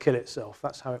to kill itself.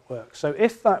 That's how it works. So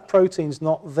if that protein's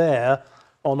not there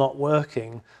or not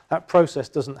working, that process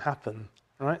doesn't happen.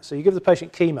 Right? So you give the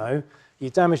patient chemo, you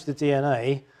damage the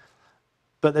DNA,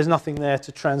 but there's nothing there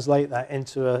to translate that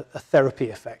into a therapy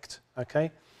effect.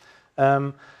 Okay,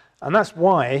 and that's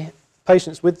why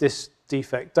patients with this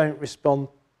defect don't respond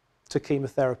to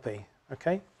chemotherapy.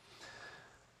 Okay,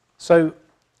 so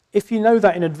if you know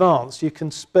that in advance, you can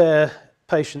spare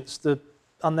patients the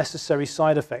unnecessary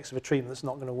side effects of a treatment that's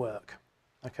not going to work.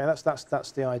 Okay,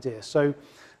 that's the idea. So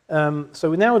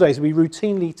nowadays we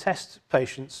routinely test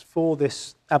patients for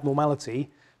this abnormality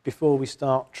before we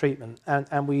start treatment,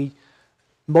 and we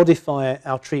modify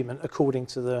our treatment according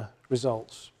to the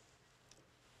results.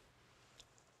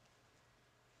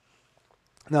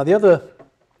 Now, the other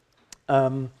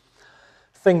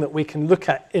thing that we can look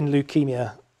at in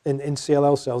leukemia, in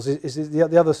CLL cells, is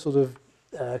the other sort of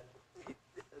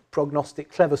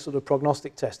clever sort of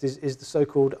prognostic test is the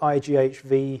so-called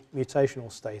IGHV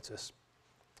mutational status.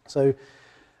 So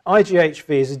IGHV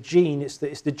is a gene. It's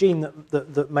the gene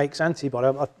that makes antibody.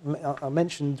 I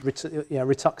mentioned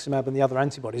rituximab and the other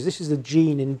antibodies. This is the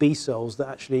gene in B cells that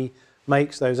actually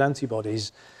makes those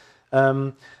antibodies.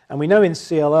 And we know in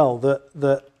CLL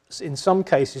that in some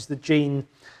cases the gene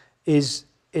is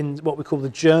in what we call the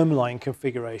germline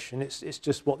configuration. It's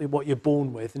just what you're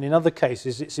born with, and in other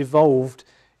cases it's evolved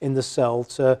in the cell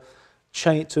to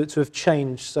to have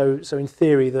changed. So in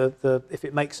theory, if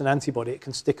it makes an antibody, it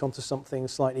can stick onto something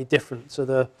slightly different to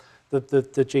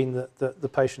the gene that the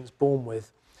patient's born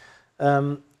with.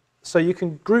 So you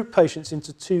can group patients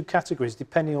into two categories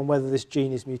depending on whether this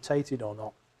gene is mutated or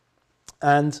not.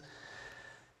 And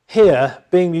here,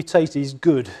 being mutated is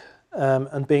good,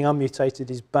 and being unmutated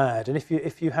is bad. And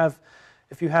if you have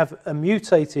a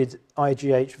mutated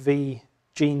IGHV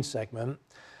gene segment,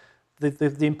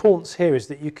 the importance here is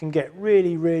that you can get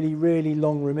really, really, really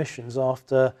long remissions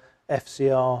after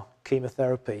FCR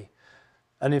chemotherapy.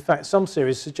 And in fact, some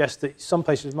series suggest that some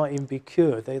patients might even be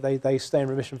cured. They stay in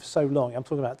remission for so long. I'm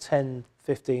talking about 10,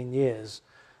 15 years,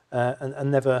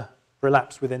 and never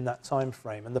relapse within that time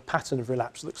frame. And the pattern of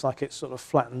relapse looks like it's sort of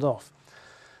flattened off.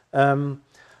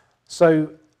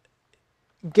 So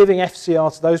giving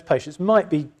FCR to those patients might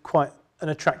be quite an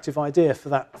attractive idea for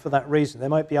that reason. There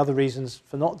might be other reasons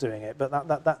for not doing it, but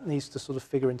that needs to sort of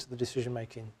figure into the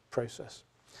decision-making process.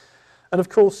 And of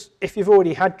course, if you've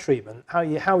already had treatment,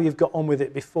 how you've got on with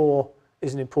it before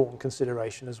is an important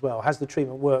consideration as well. Has the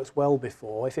treatment worked well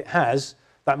before? If it has,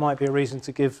 that might be a reason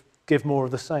to give more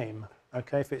of the same.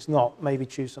 Okay, if it's not, maybe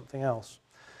choose something else.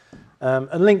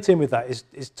 And linked in with that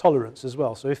is tolerance as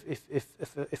well. So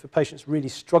if a patient's really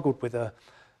struggled with a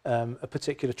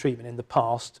particular treatment in the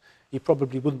past, you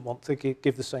probably wouldn't want to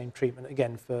give the same treatment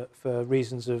again for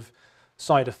reasons of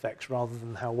side effects rather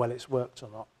than how well it's worked or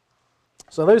not.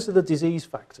 So those are the disease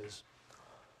factors.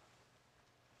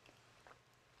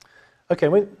 Okay,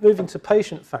 we're moving to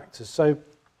patient factors. So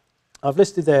I've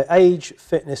listed there age,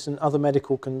 fitness, and other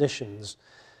medical conditions.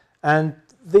 And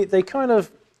they kind of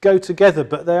go together,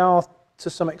 but they are to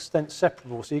some extent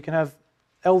separable. So you can have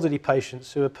elderly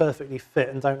patients who are perfectly fit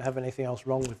and don't have anything else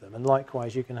wrong with them. And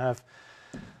likewise, you can have,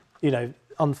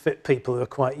 unfit people who are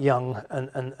quite young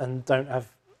and don't have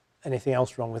anything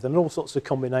else wrong with them, and all sorts of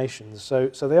combinations. So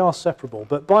they are separable.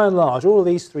 But by and large, all of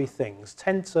these three things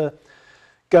tend to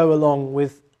go along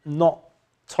with not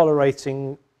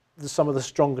tolerating some of the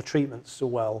stronger treatments so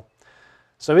well.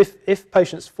 So if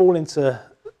patients fall into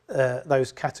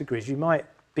those categories, you might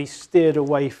be steered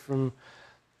away from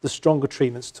the stronger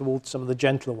treatments towards some of the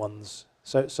gentler ones.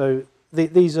 So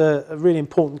these are really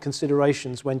important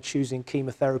considerations when choosing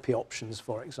chemotherapy options,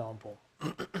 for example.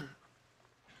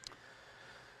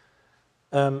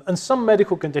 And some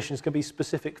medical conditions can be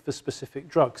specific for specific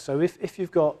drugs. So if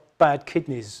you've got bad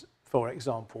kidneys, for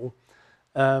example,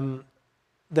 you're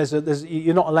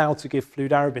not allowed to give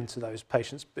fludarabine to those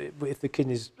patients if the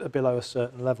kidneys are below a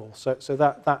certain level. So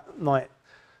that might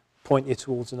point you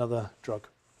towards another drug.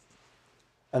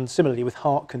 And similarly with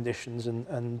heart conditions and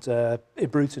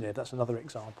ibrutinib, that's another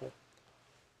example.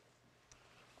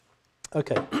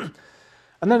 Okay,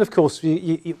 and then of course we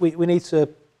need to,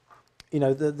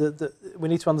 we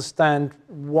need to understand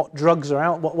what drugs are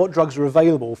out, what drugs are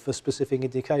available for specific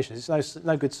indications. It's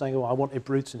no good saying, oh, I want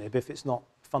ibrutinib if it's not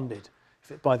funded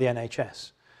by the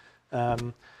NHS.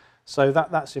 So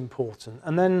that's important.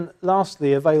 And then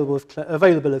lastly,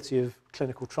 availability of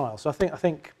clinical trials. So I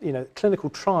think clinical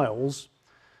trials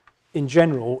in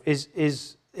general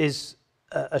is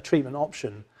a treatment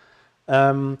option.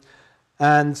 And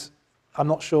I'm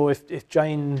not sure if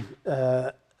Jane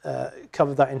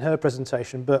covered that in her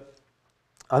presentation, but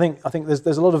I think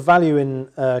there's a lot of value in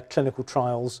clinical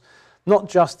trials, not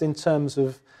just in terms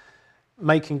of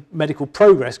making medical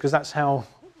progress, because that's how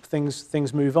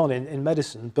things move on in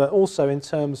medicine, but also in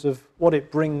terms of what it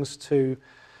brings to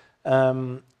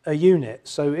a unit.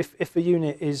 So if a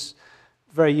unit is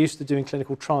very used to doing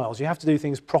clinical trials, you have to do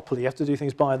things properly, you have to do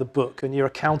things by the book, and you're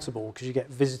accountable because you get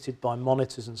visited by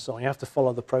monitors and so on. You have to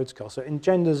follow the protocol. So it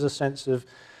engenders a sense of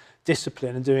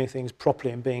discipline and doing things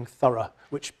properly and being thorough,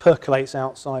 which percolates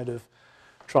outside of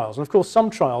trials. And of course, some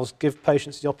trials give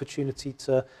patients the opportunity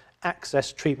to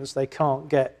access treatments they can't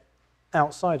get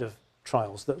outside of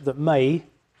trials that may,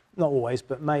 not always,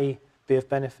 but may be of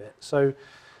benefit.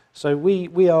 So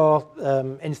we are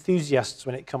enthusiasts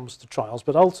when it comes to trials,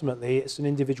 but ultimately it's an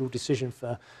individual decision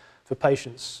for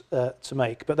patients to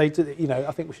make. But they do,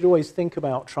 I think we should always think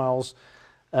about trials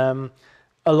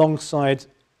alongside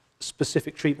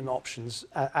specific treatment options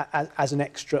as an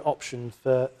extra option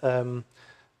for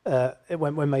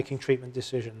when making treatment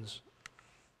decisions.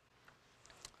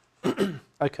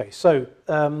 Okay, so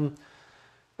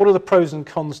what are the pros and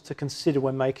cons to consider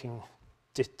when making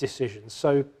decisions?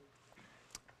 So,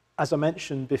 as I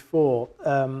mentioned before,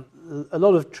 a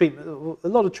lot of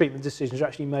treatment decisions are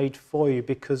actually made for you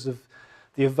because of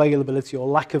the availability or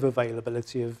lack of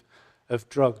availability of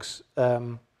drugs,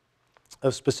 of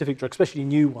specific drugs, especially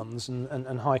new ones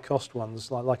and high-cost ones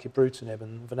like ibrutinib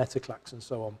and venetoclax and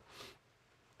so on.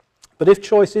 But if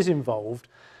choice is involved,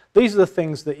 these are the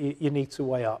things that you need to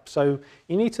weigh up. So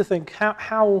you need to think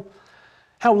how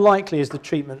likely is the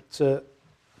treatment to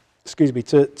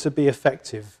be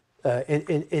effective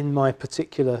in my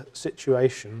particular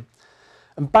situation,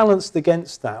 and balanced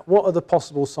against that, what are the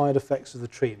possible side effects of the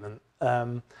treatment,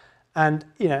 and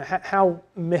how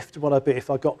miffed would I be if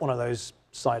I got one of those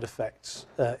side effects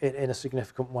in a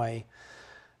significant way.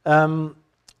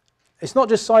 It's not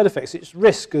just side effects, it's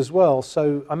risk as well.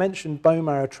 So I mentioned bone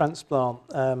marrow transplant,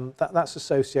 that's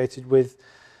associated with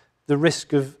the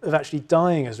risk of actually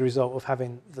dying as a result of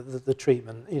having the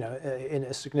treatment, in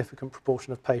a significant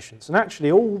proportion of patients. And actually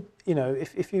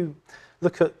if you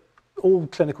look at all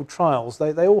clinical trials,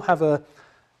 they all have a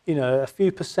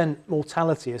few percent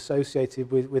mortality associated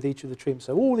with each of the treatments.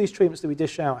 So all these treatments that we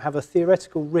dish out have a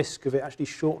theoretical risk of it actually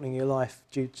shortening your life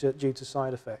due to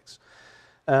side effects.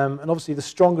 And obviously the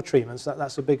stronger treatments,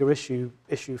 that's a bigger issue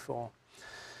for.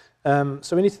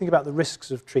 So we need to think about the risks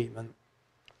of treatment.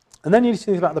 And then you need to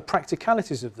think about the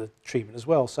practicalities of the treatment as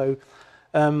well. So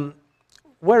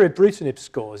where ibrutinib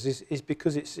scores is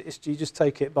because you just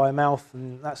take it by mouth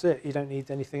and that's it. You don't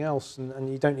need anything else, and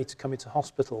you don't need to come into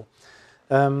hospital.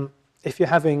 If you're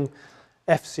having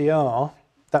FCR,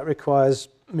 that requires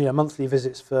monthly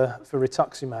visits for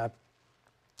rituximab.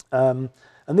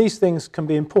 And these things can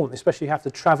be important, especially if you have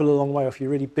to travel a long way, or if you're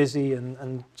really busy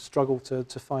and struggle to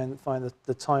find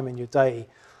the time in your day,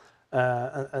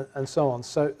 and so on.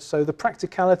 So the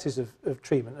practicalities of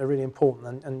treatment are really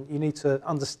important, and you need to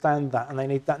understand that,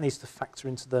 and that needs to factor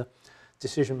into the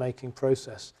decision-making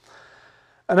process.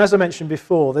 And as I mentioned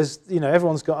before, there's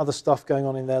everyone's got other stuff going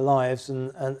on in their lives,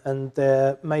 and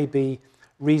there may be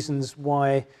reasons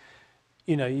why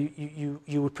you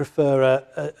would prefer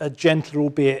a gentler,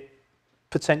 albeit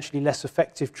potentially less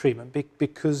effective treatment,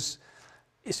 because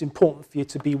it's important for you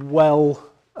to be well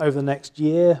over the next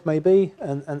year maybe,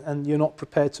 and you're not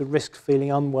prepared to risk feeling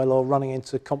unwell or running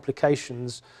into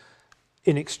complications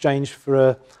in exchange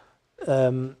for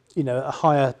a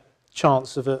higher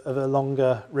chance of a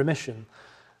longer remission.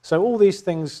 So all these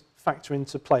things factor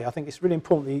into play. I think it's really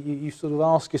important that you sort of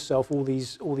ask yourself all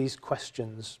these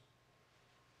questions.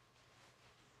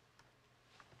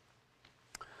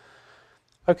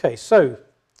 Okay, so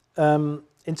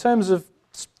in terms of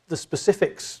the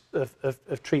specifics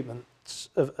of treatment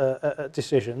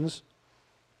decisions,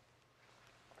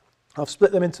 I've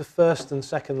split them into first and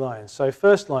second line. So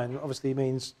first line obviously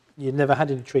means you've never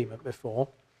had any treatment before,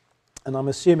 and I'm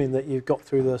assuming that you've got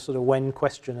through the sort of when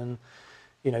question and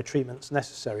treatments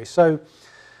necessary. So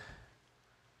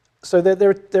there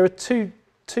are two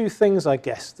things, I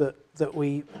guess, that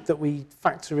we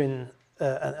factor in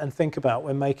and think about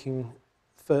when making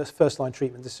first line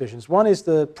treatment decisions. One is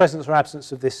the presence or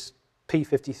absence of this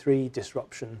p53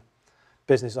 disruption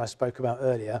business I spoke about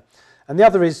earlier, and the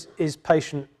other is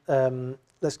patient,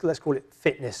 let's call it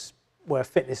fitness, where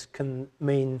fitness can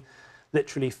mean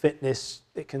literally fitness.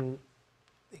 It can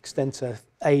extend to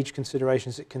age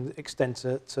considerations. It can extend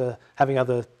to having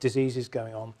other diseases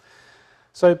going on.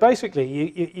 So basically,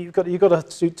 you've got a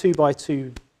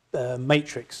 2x2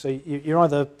 matrix. So you're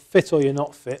either fit or you're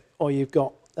not fit, or you've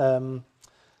got a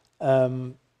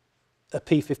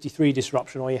p53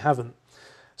 disruption, or you haven't.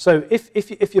 So if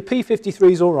your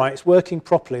p53 is all right, it's working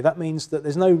properly, that means that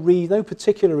there's no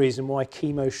particular reason why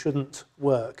chemo shouldn't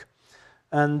work.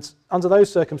 And under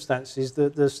those circumstances,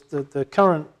 the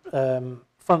current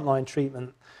frontline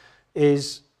treatment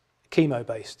is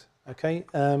chemo-based. Okay,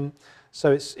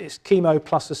 so it's chemo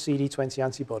plus a CD20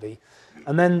 antibody,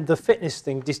 and then the fitness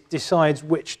thing decides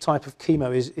which type of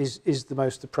chemo is the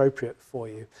most appropriate for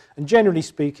you. And generally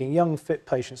speaking, young fit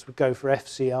patients would go for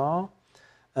FCR.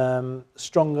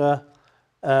 Stronger,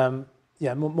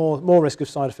 more risk of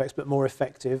side effects, but more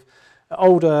effective.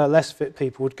 Older, less fit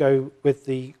people would go with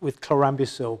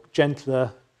chlorambucil,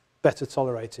 gentler, better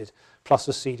tolerated, plus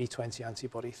a CD20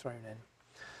 antibody thrown in.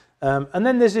 And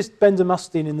then there's this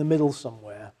bendamustine in the middle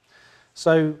somewhere.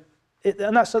 So,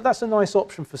 that's a nice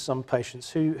option for some patients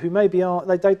who maybe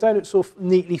they don't sort of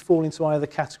neatly fall into either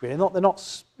category. They're not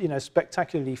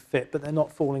spectacularly fit, but they're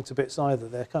not falling to bits either.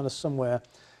 They're kind of somewhere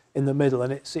in the middle,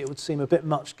 and it would seem a bit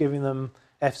much giving them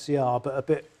FCR, but a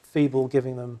bit feeble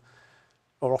giving them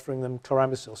or offering them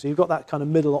chlorambucil. So you've got that kind of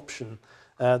middle option,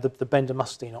 the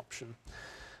bendamustine option.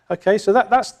 Okay, so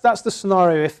that's the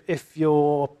scenario if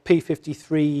your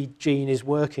p53 gene is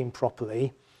working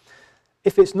properly.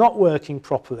 If it's not working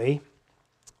properly,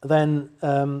 then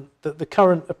the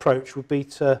current approach would be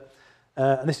to,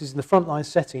 and this is in the frontline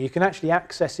setting, you can actually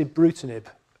access ibrutinib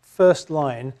first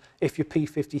line if your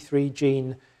p53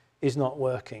 gene is not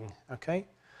working. Okay,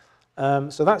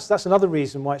 So that's another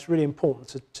reason why it's really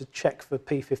important to check for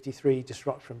p53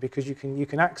 disruption, because you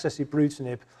can access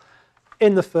ibrutinib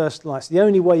in the first line. It's the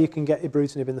only way you can get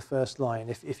ibrutinib in the first line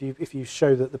if you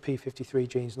show that the p53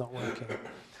 gene is not working.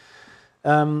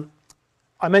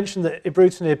 I mentioned that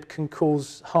ibrutinib can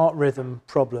cause heart rhythm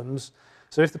problems.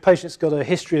 So if the patient's got a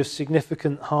history of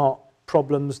significant heart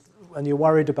problems and you're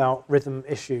worried about rhythm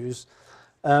issues,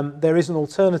 there is an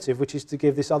alternative, which is to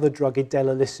give this other drug,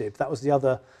 idelalisib. That was the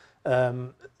other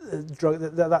drug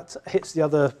that hits the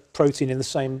other protein in the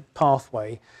same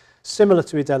pathway, similar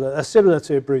to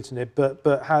ibrutinib,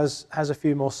 but has a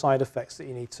few more side effects that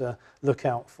you need to look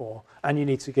out for, and you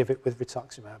need to give it with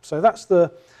rituximab. So that's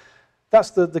the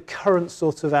current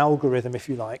sort of algorithm, if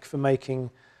you like, for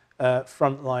making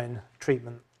frontline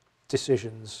treatment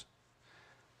decisions.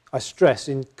 I stress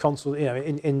in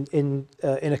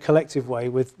a collective way,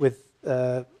 with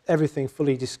everything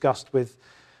fully discussed with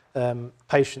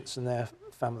patients and their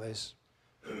families.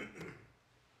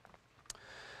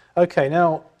 Okay,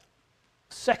 now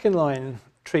second line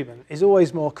treatment is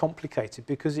always more complicated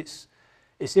because it's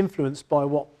influenced by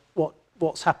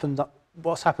what's happened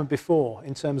before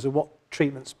in terms of what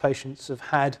treatments patients have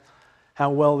had, how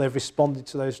well they've responded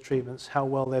to those treatments, how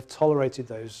well they've tolerated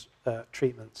those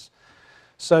treatments.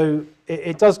 So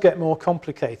it does get more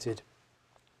complicated.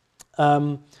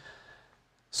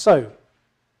 So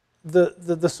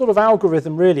the sort of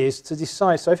algorithm really is to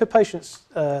decide. So if a patient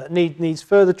needs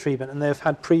further treatment and they've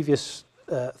had previous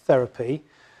therapy,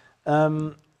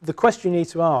 the question you need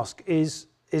to ask is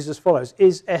as follows: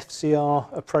 is FCR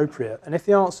appropriate? And if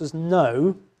the answer is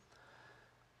no,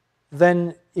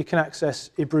 then you can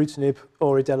access ibrutinib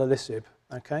or idelalisib.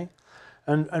 Okay,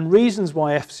 and reasons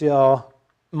why FCR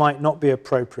might not be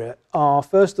appropriate are,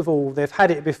 first of all, they've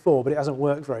had it before, but it hasn't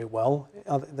worked very well.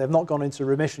 They've not gone into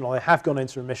remission, or they have gone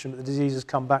into remission, but the disease has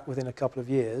come back within a couple of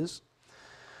years.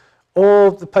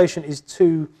 Or the patient is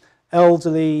too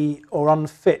elderly or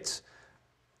unfit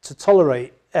to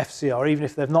tolerate FCR, even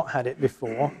if they've not had it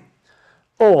before.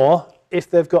 Or if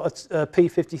they've got a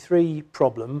p53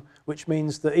 problem, which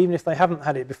means that even if they haven't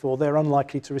had it before, they're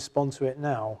unlikely to respond to it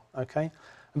now. Okay?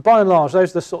 And by and large,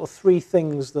 those are the sort of three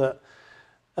things that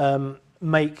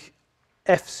make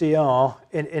FCR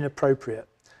inappropriate.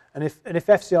 And if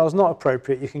FCR is not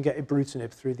appropriate, you can get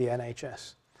ibrutinib through the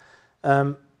NHS,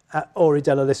 or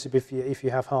idelalisib if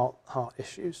you have heart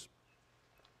issues.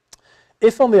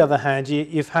 If, on the other hand,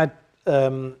 you've had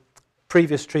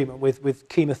previous treatment with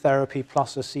chemotherapy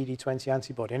plus a CD20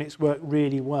 antibody, and it's worked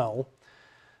really well,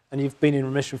 and you've been in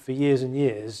remission for years and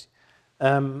years,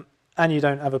 and you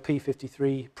don't have a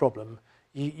p53 problem,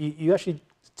 you actually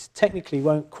technically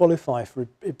won't qualify for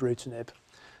ibrutinib.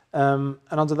 And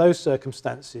under those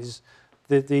circumstances,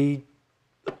 the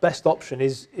best option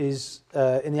is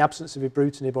in the absence of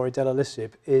ibrutinib or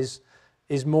idelalisib, is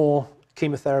more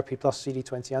chemotherapy plus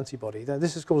CD20 antibody. Now,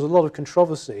 this has caused a lot of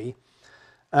controversy,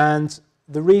 and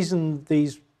the reason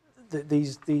these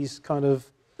kind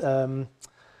of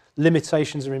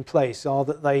limitations are in place are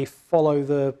that they follow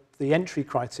the entry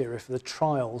criteria for the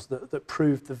trials that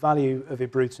proved the value of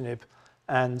ibrutinib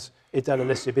and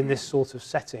idelalisib in this sort of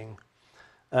setting.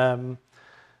 And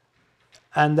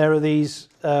there are these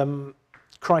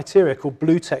criteria called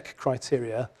BlueTech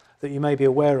criteria that you may be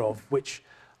aware of, which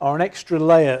are an extra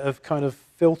layer of kind of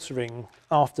filtering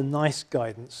after NICE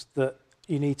guidance that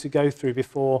you need to go through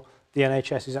before the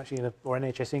NHS is actually going to, or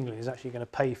NHS England is actually going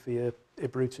to pay for your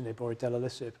ibrutinib or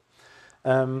idelalisib.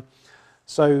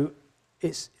 So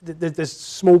there's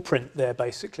small print there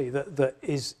basically that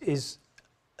is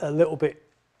a little bit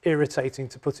irritating,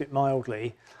 to put it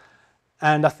mildly.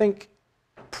 And I think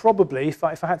probably, if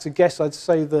I had to guess, I'd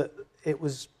say that it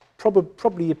was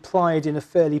probably applied in a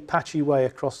fairly patchy way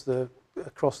across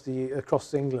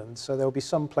England. So there'll be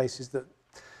some places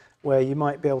where you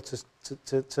might be able to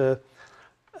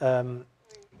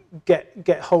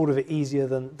get hold of it easier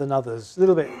than others. A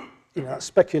little bit, that's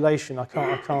speculation. I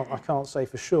can't say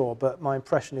for sure, but my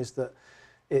impression is that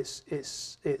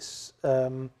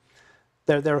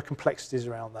there are complexities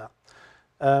around that.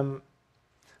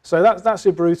 So that's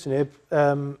ibrutinib,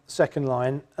 second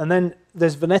line, and then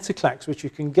there's venetoclax, which you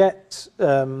can get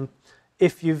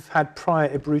if you've had prior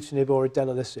ibrutinib or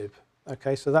idelalisib.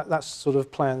 Okay, so that's sort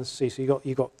of plan C. So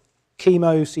you got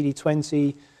chemo,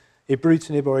 CD20,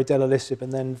 ibrutinib or idelalisib,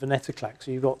 and then venetoclax.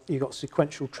 So you've got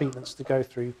sequential treatments to go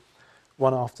through,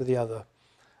 one after the other,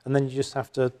 and then you just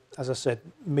have to, as I said,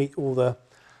 meet all the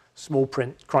small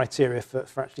print criteria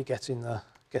for actually getting the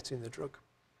drug.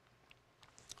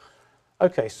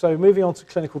 Okay, so moving on to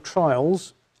clinical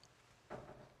trials.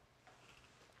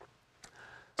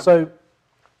 So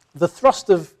the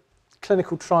thrust of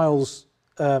clinical trials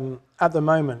at the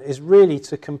moment is really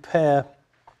to compare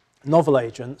novel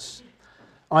agents,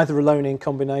 either alone in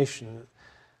combination,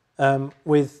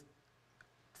 with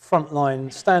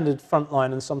standard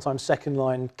frontline and sometimes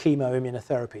second-line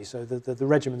chemoimmunotherapy, so the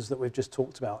regimens that we've just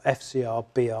talked about, FCR,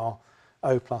 BR,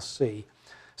 O plus C.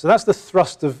 So that's the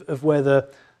thrust of where the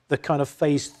kind of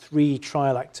phase 3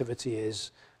 trial activity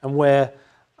is, and where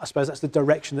I suppose that's the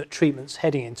direction that treatment's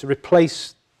heading in, to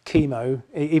replace chemo,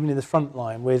 even in the front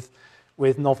line, with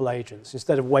novel agents.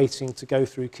 Instead of waiting to go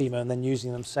through chemo and then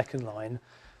using them second line,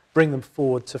 bring them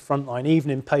forward to front line, even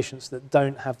in patients that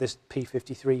don't have this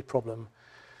P53 problem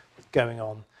going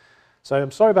on. So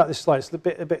I'm sorry about this slide, it's a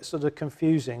bit sort of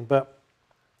confusing, but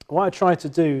what I try to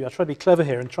do, I try to be clever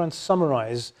here and try and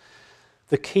summarise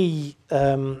the key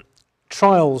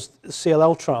trials,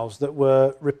 CLL trials that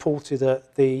were reported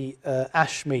at the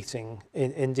ASH meeting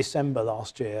in December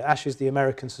last year. ASH is the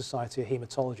American Society of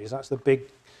Haematology. So that's the big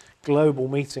global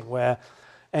meeting where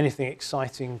anything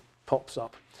exciting pops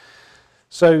up.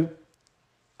 So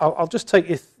I'll just take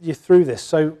you through this.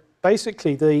 So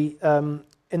basically,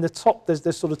 in the top,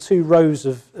 there's sort of two rows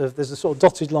of there's a sort of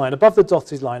dotted line. Above the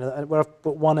dotted line, where I've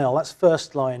put 1L, that's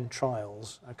first line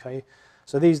trials. Okay,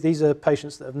 so these are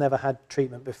patients that have never had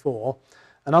treatment before.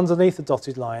 And underneath the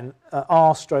dotted line,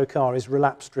 R/R is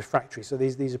relapsed refractory. So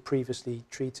these are previously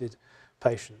treated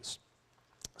patients.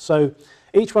 So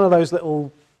each one of those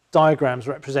little diagrams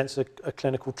represents a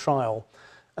clinical trial.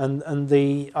 And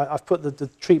I've put the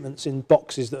treatments in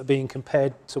boxes that are being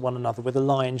compared to one another with a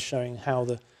line showing how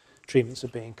the treatments are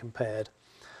being compared.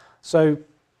 So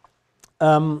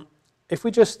if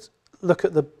we just look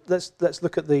at let's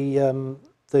look at the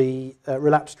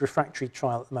relapsed refractory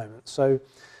trial at the moment. So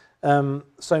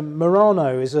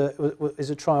Murano is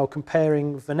a trial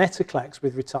comparing venetoclax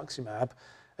with rituximab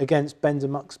against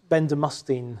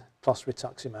bendamustine plus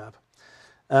rituximab.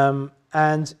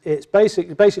 And it's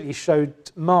basically showed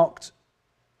marked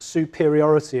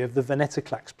superiority of the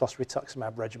venetoclax plus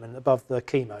rituximab regimen above the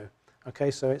chemo.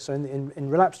 Okay, so in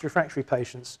relapsed refractory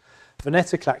patients,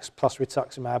 venetoclax plus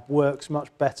rituximab works much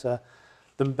better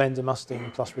than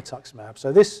bendamustine plus rituximab.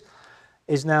 So this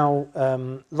is now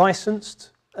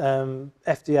licensed,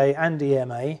 FDA and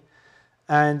EMA,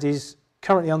 and is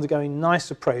currently undergoing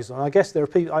NICE appraisal. And I guess there are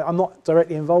people, I'm not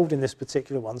directly involved in this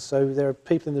particular one, so there are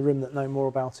people in the room that know more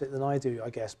about it than I do,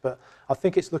 I guess, but I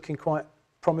think it's looking quite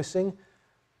promising.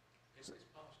 It's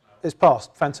passed now. It's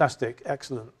passed, fantastic,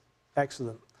 excellent,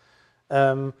 excellent.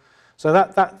 So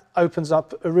that opens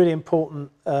up a really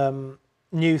important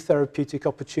new therapeutic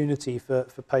opportunity for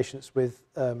patients with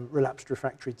relapsed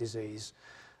refractory disease,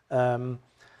 and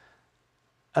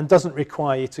doesn't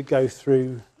require you to go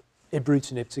through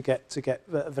ibrutinib to get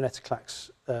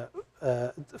venetoclax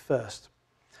first.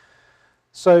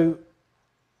 So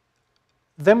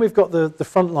then we've got the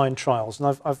frontline trials,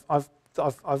 and I've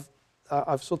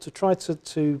sort of tried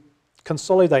to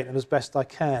consolidate them as best I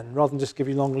can, rather than just give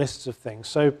you long lists of things.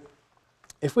 So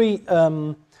if we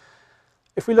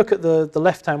look at the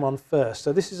left-hand one first,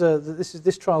 so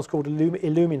this trial is called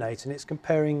Illuminate, and it's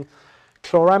comparing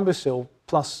chlorambucil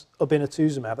plus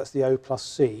obinutuzumab, that's the O plus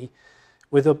C,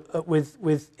 with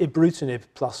ibrutinib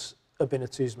plus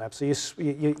obinutuzumab. So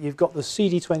you've got the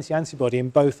CD20 antibody in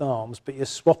both arms, but you're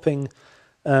swapping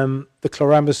the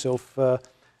chlorambucil for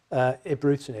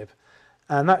ibrutinib.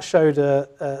 And that showed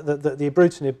that the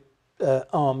ibrutinib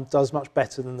arm does much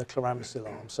better than the chlorambucil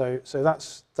arm. So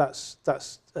that's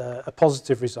a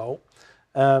positive result.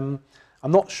 I'm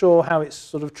not sure how it's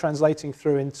sort of translating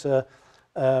through into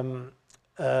a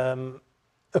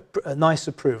NICE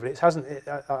approval. It hasn't.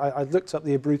 I looked up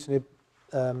the ibrutinib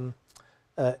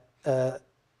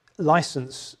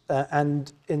license,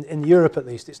 and in Europe at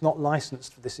least, it's not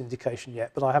licensed for this indication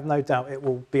yet. But I have no doubt it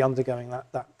will be undergoing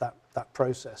that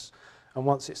process. And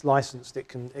once it's licensed, it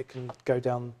can go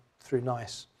down through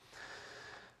NICE.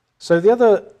 So the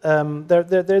other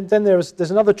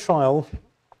there's another trial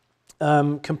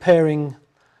comparing,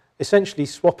 essentially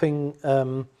swapping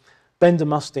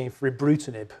bendamustine for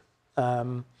ibrutinib.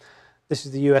 This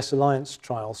is the US Alliance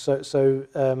trial. So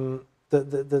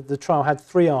the trial had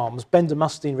 3 arms.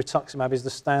 Bendamustine rituximab is the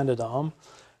standard arm,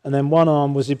 and then one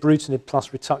arm was ibrutinib plus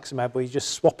rituximab, where you're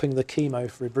just swapping the chemo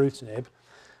for ibrutinib.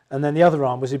 And then the other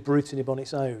arm was ibrutinib on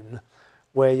its own,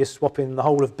 where you're swapping the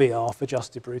whole of BR for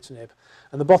just ibrutinib.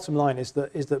 And the bottom line is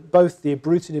that both the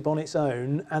ibrutinib on its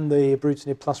own and the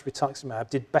ibrutinib plus rituximab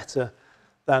did better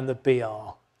than the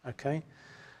BR. Okay,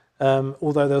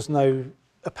 although there's no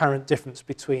apparent difference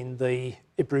between the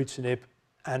ibrutinib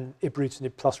and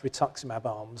ibrutinib plus rituximab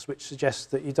arms, which suggests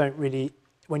that you don't really,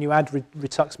 when you add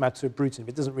rituximab to ibrutinib,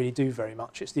 it doesn't really do very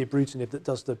much. It's the ibrutinib that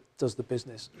does the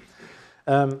business.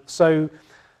 So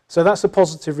that's a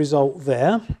positive result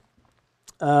there.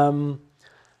 And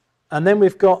then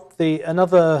we've got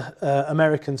another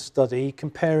American study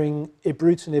comparing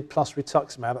ibrutinib plus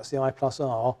rituximab, that's the I plus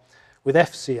R, with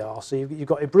FCR. So you've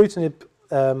got ibrutinib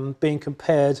being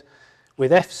compared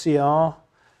with FCR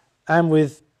and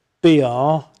with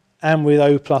BR and with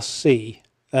O plus C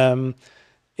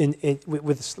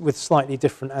with slightly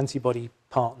different antibody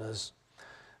partners.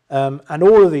 And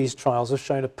all of these trials have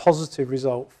shown a positive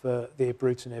result for the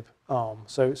ibrutinib arm.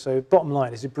 So bottom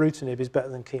line is ibrutinib is better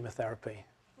than chemotherapy.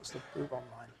 That's the bottom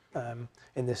line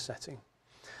in this setting.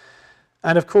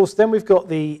 And of course, then we've got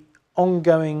the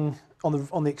ongoing,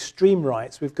 on the extreme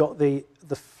right, we've got the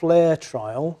FLAIR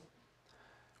trial,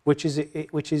 which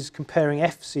is comparing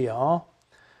FCR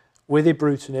with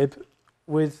ibrutinib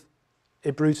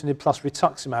plus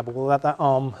rituximab. Well, that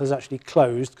arm has actually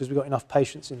closed because we've got enough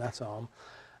patients in that arm.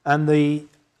 And the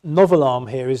novel arm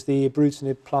here is the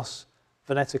ibrutinib plus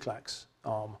venetoclax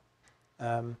arm,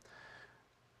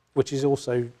 which is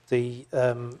also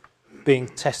being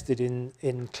tested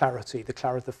in Clarity,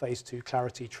 the phase 2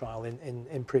 Clarity trial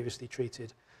in previously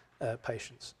treated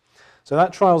patients. So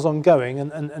that trial's ongoing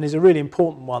and is a really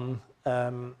important one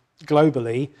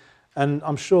globally, and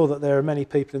I'm sure that there are many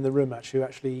people in the room who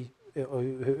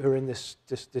are in this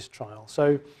trial.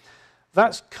 So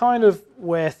that's kind of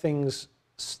where things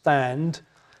stand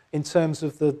in terms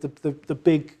of the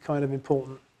big kind of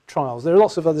important trials. There's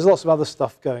lots of other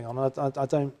stuff going on. I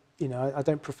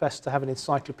don't profess to have an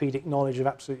encyclopedic knowledge of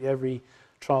absolutely every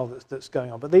trial that's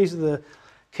going on, but these are the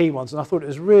key ones. And I thought it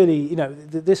was really,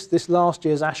 this last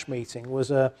year's ASH meeting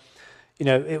was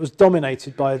it was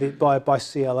dominated by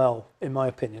CLL, in my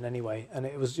opinion, anyway. And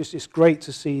it's great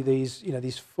to see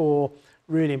these 4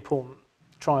 really important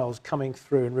trials coming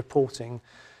through and reporting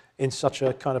in such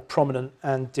a kind of prominent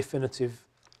and definitive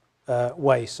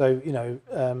way. So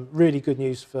really good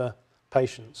news for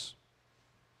patients.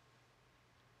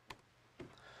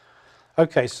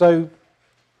 Okay, so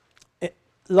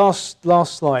last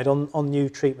slide on new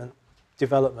treatment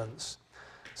developments.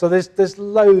 So there's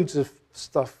loads of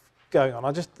stuff going on.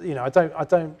 I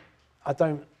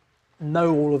don't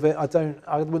know all of it.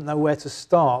 I wouldn't know where to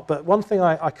start. But one thing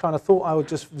I kind of thought I would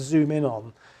just zoom in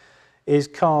on is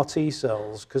CAR T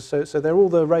cells, because so they're all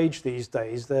the rage these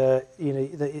days. They're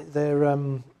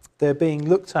being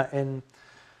looked at in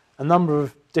a number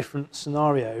of different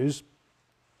scenarios.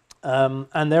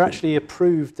 And they're actually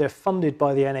approved, they're funded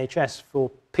by the NHS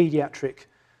for paediatric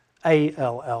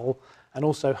ALL and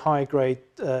also high-grade,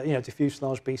 diffuse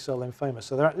large B-cell lymphoma.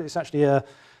 So it's actually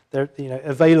they're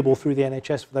available through the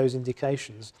NHS for those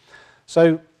indications.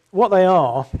 So what they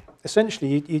are,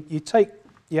 essentially, you take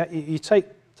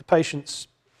the patient's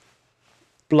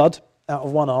blood out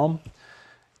of one arm.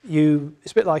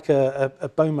 It's a bit like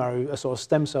a bone marrow, a sort of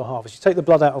stem cell harvest. You take the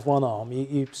blood out of one arm,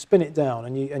 you spin it down,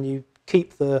 and you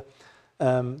keep the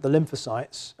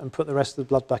lymphocytes and put the rest of the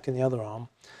blood back in the other arm.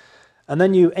 And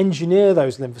then you engineer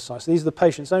those lymphocytes. So these are the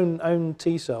patient's own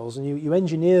T cells, and you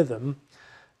engineer them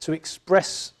to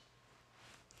express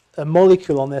a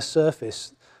molecule on their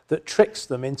surface that tricks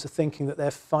them into thinking that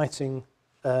they're fighting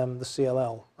the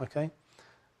CLL. Okay,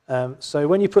 so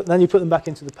when you put them back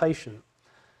into the patient,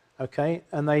 okay,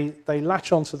 and they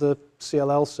latch onto the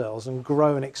CLL cells and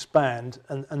grow and expand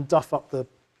and duff up the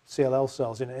CLL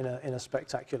cells in a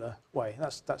spectacular way.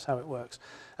 That's how it works.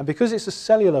 And because it's a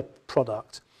cellular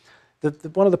product,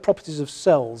 one of the properties of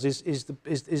cells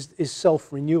is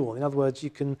self-renewal. In other words,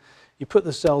 you put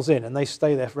the cells in and they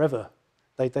stay there forever.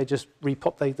 They just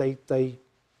repop.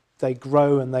 They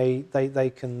grow and they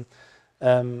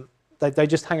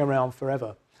just hang around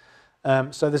forever.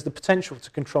 So there's the potential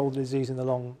to control the disease in the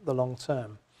long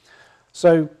term.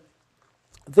 So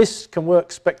this can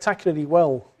work spectacularly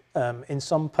well in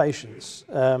some patients,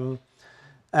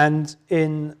 and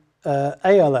in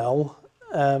ALL,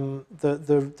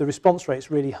 the response rate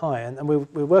is really high, and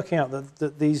we're working out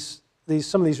that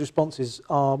some of these responses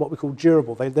are what we call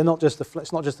durable. They're not just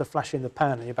it's not just a flash in the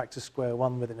pan and you're back to square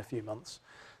one within a few months.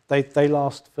 They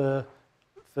last for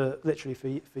literally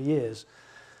for years.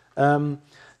 In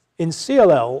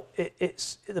CLL,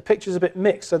 the picture's a bit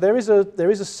mixed. So there is a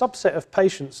subset of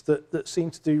patients that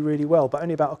seem to do really well, but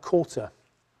only about a quarter.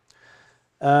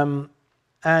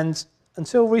 And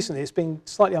until recently, it's been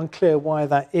slightly unclear why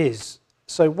that is.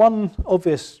 So one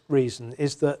obvious reason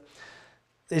is that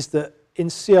in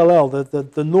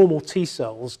CLL, the normal T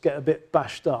cells get a bit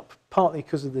bashed up, partly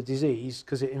because of the disease,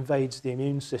 because it invades the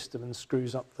immune system and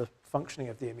screws up the functioning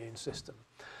of the immune system.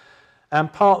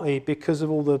 and partly because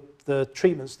of all the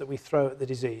treatments that we throw at the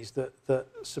disease that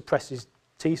suppresses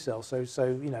T cells. So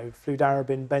you know,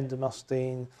 fludarabine,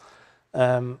 bendamustine,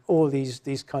 all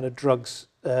these kind of drugs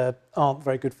aren't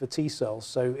very good for T cells.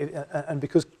 So and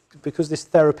because this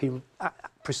therapy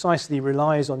precisely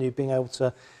relies on you being able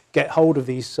to get hold of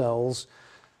these cells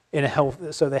in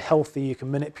a so they're healthy, you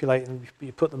can manipulate them,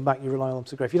 you put them back, you rely on them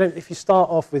to grow. If you start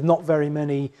off with not very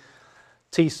many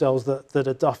T cells that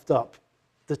are duffed up,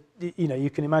 you know, you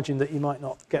can imagine that you might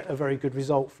not get a very good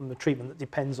result from the treatment that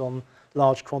depends on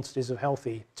large quantities of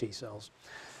healthy T cells.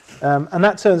 And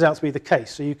that turns out to be the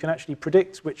case. So you can actually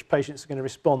predict which patients are going to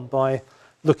respond by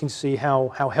looking to see how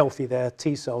healthy their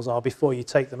T cells are before you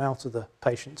take them out of the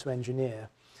patient to engineer.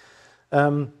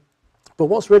 But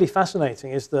what's really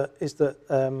fascinating is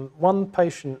that one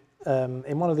patient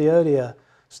in one of the earlier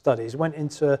studies went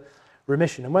into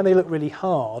remission, and when they looked really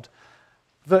hard,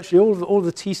 virtually all of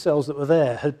the T cells that were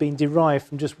there had been derived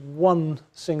from just one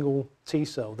single T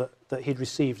cell that he'd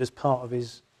received as part of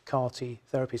his CAR T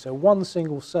therapy. So one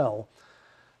single cell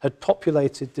had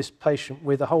populated this patient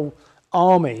with a whole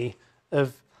army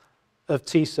of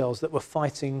T cells that were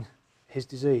fighting his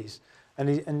disease. And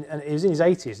he was in his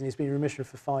 80s, and he's been in remission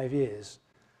for 5 years,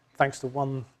 thanks to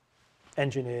one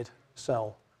engineered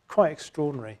cell. Quite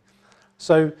extraordinary.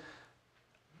 So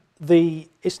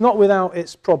it's not without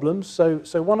its problems. So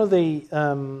one of the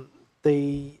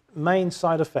main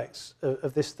side effects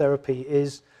of this therapy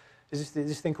is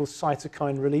this thing called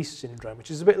cytokine release syndrome, which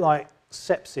is a bit like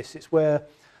sepsis. It's where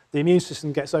the immune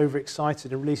system gets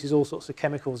overexcited and releases all sorts of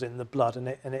chemicals in the blood, and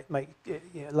it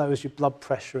lowers your blood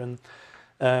pressure, and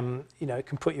you know, it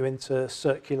can put you into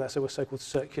so-called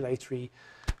circulatory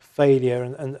failure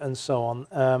and so on,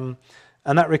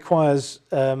 and that requires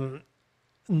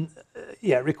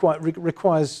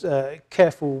requires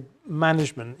careful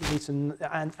management. You need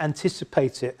to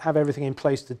anticipate it, have everything in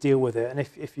place to deal with it, and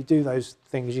if you do those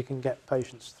things, you can get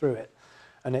patients through it,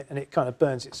 and it kind of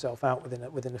burns itself out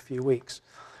within a few weeks.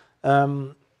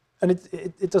 And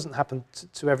it doesn't happen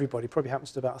to everybody. It probably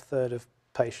happens to about a third of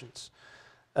patients.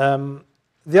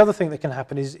 The other thing that can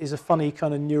happen is a funny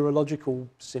kind of neurological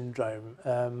syndrome.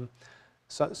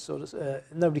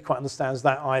 Nobody quite understands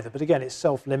that either. But again, it's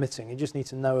self-limiting. You just need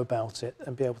to know about it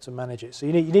and be able to manage it. So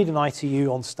you need an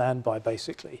ITU on standby,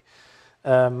 basically.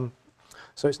 So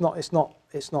it's not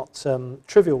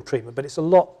trivial treatment, but it's a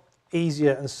lot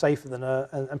easier and safer than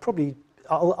and probably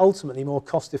ultimately more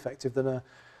cost-effective than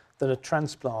a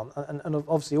transplant. And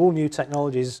obviously, all new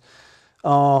technologies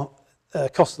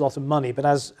cost a lot of money, but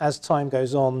as time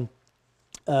goes on,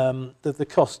 the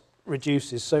cost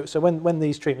reduces. So when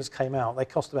these treatments came out, they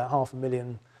cost about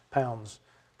 £500,000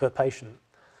 per patient.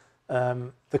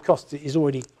 The cost is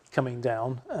already coming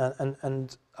down,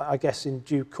 and I guess in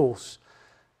due course,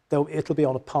 it'll be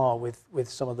on a par with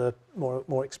some of the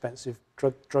more expensive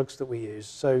drugs that we use.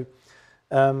 So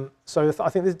I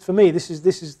think for me, this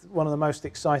is one of the most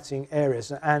exciting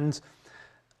areas, and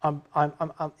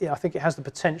I think it has the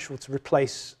potential to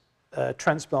replace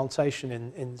transplantation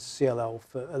in CLL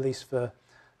at least for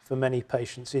many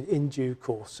patients in due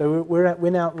course. So we're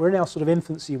in our sort of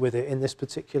infancy with it in this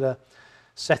particular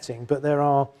setting, but there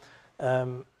are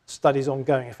studies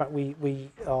ongoing. In fact, we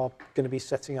are going to be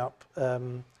setting up a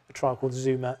trial called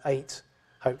Zuma 8,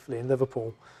 hopefully in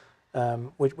Liverpool,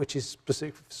 which is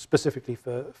specifically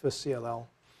for CLL.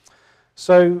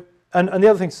 So. And the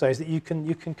other thing to say is that you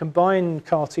can combine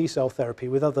CAR T-cell therapy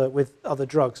with other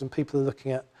drugs, and people are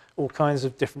looking at all kinds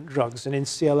of different drugs. And in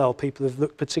CLL, people have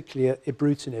looked particularly at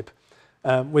ibrutinib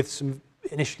with some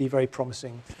initially very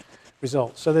promising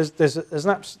results. So there's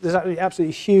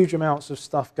absolutely huge amounts of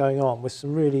stuff going on with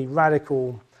some really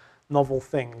radical, novel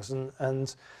things.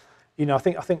 And you know, I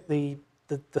think the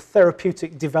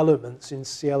therapeutic developments in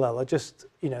CLL are just,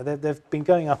 you know, they've been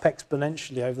going up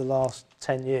exponentially over the last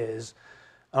 10 years.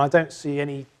 And I don't see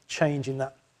any change in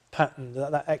that pattern.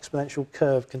 That exponential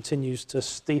curve continues to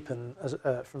steepen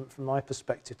from my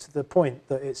perspective, to the point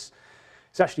that it's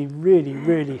actually really,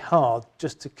 really hard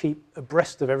just to keep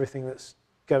abreast of everything that's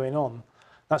going on.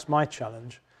 That's my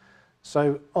challenge.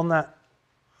 So on that,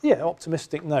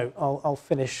 optimistic note, I'll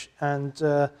finish and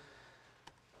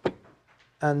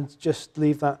just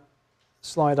leave that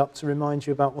slide up to remind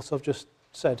you about what I've just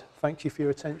said. Thank you for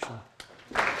your attention.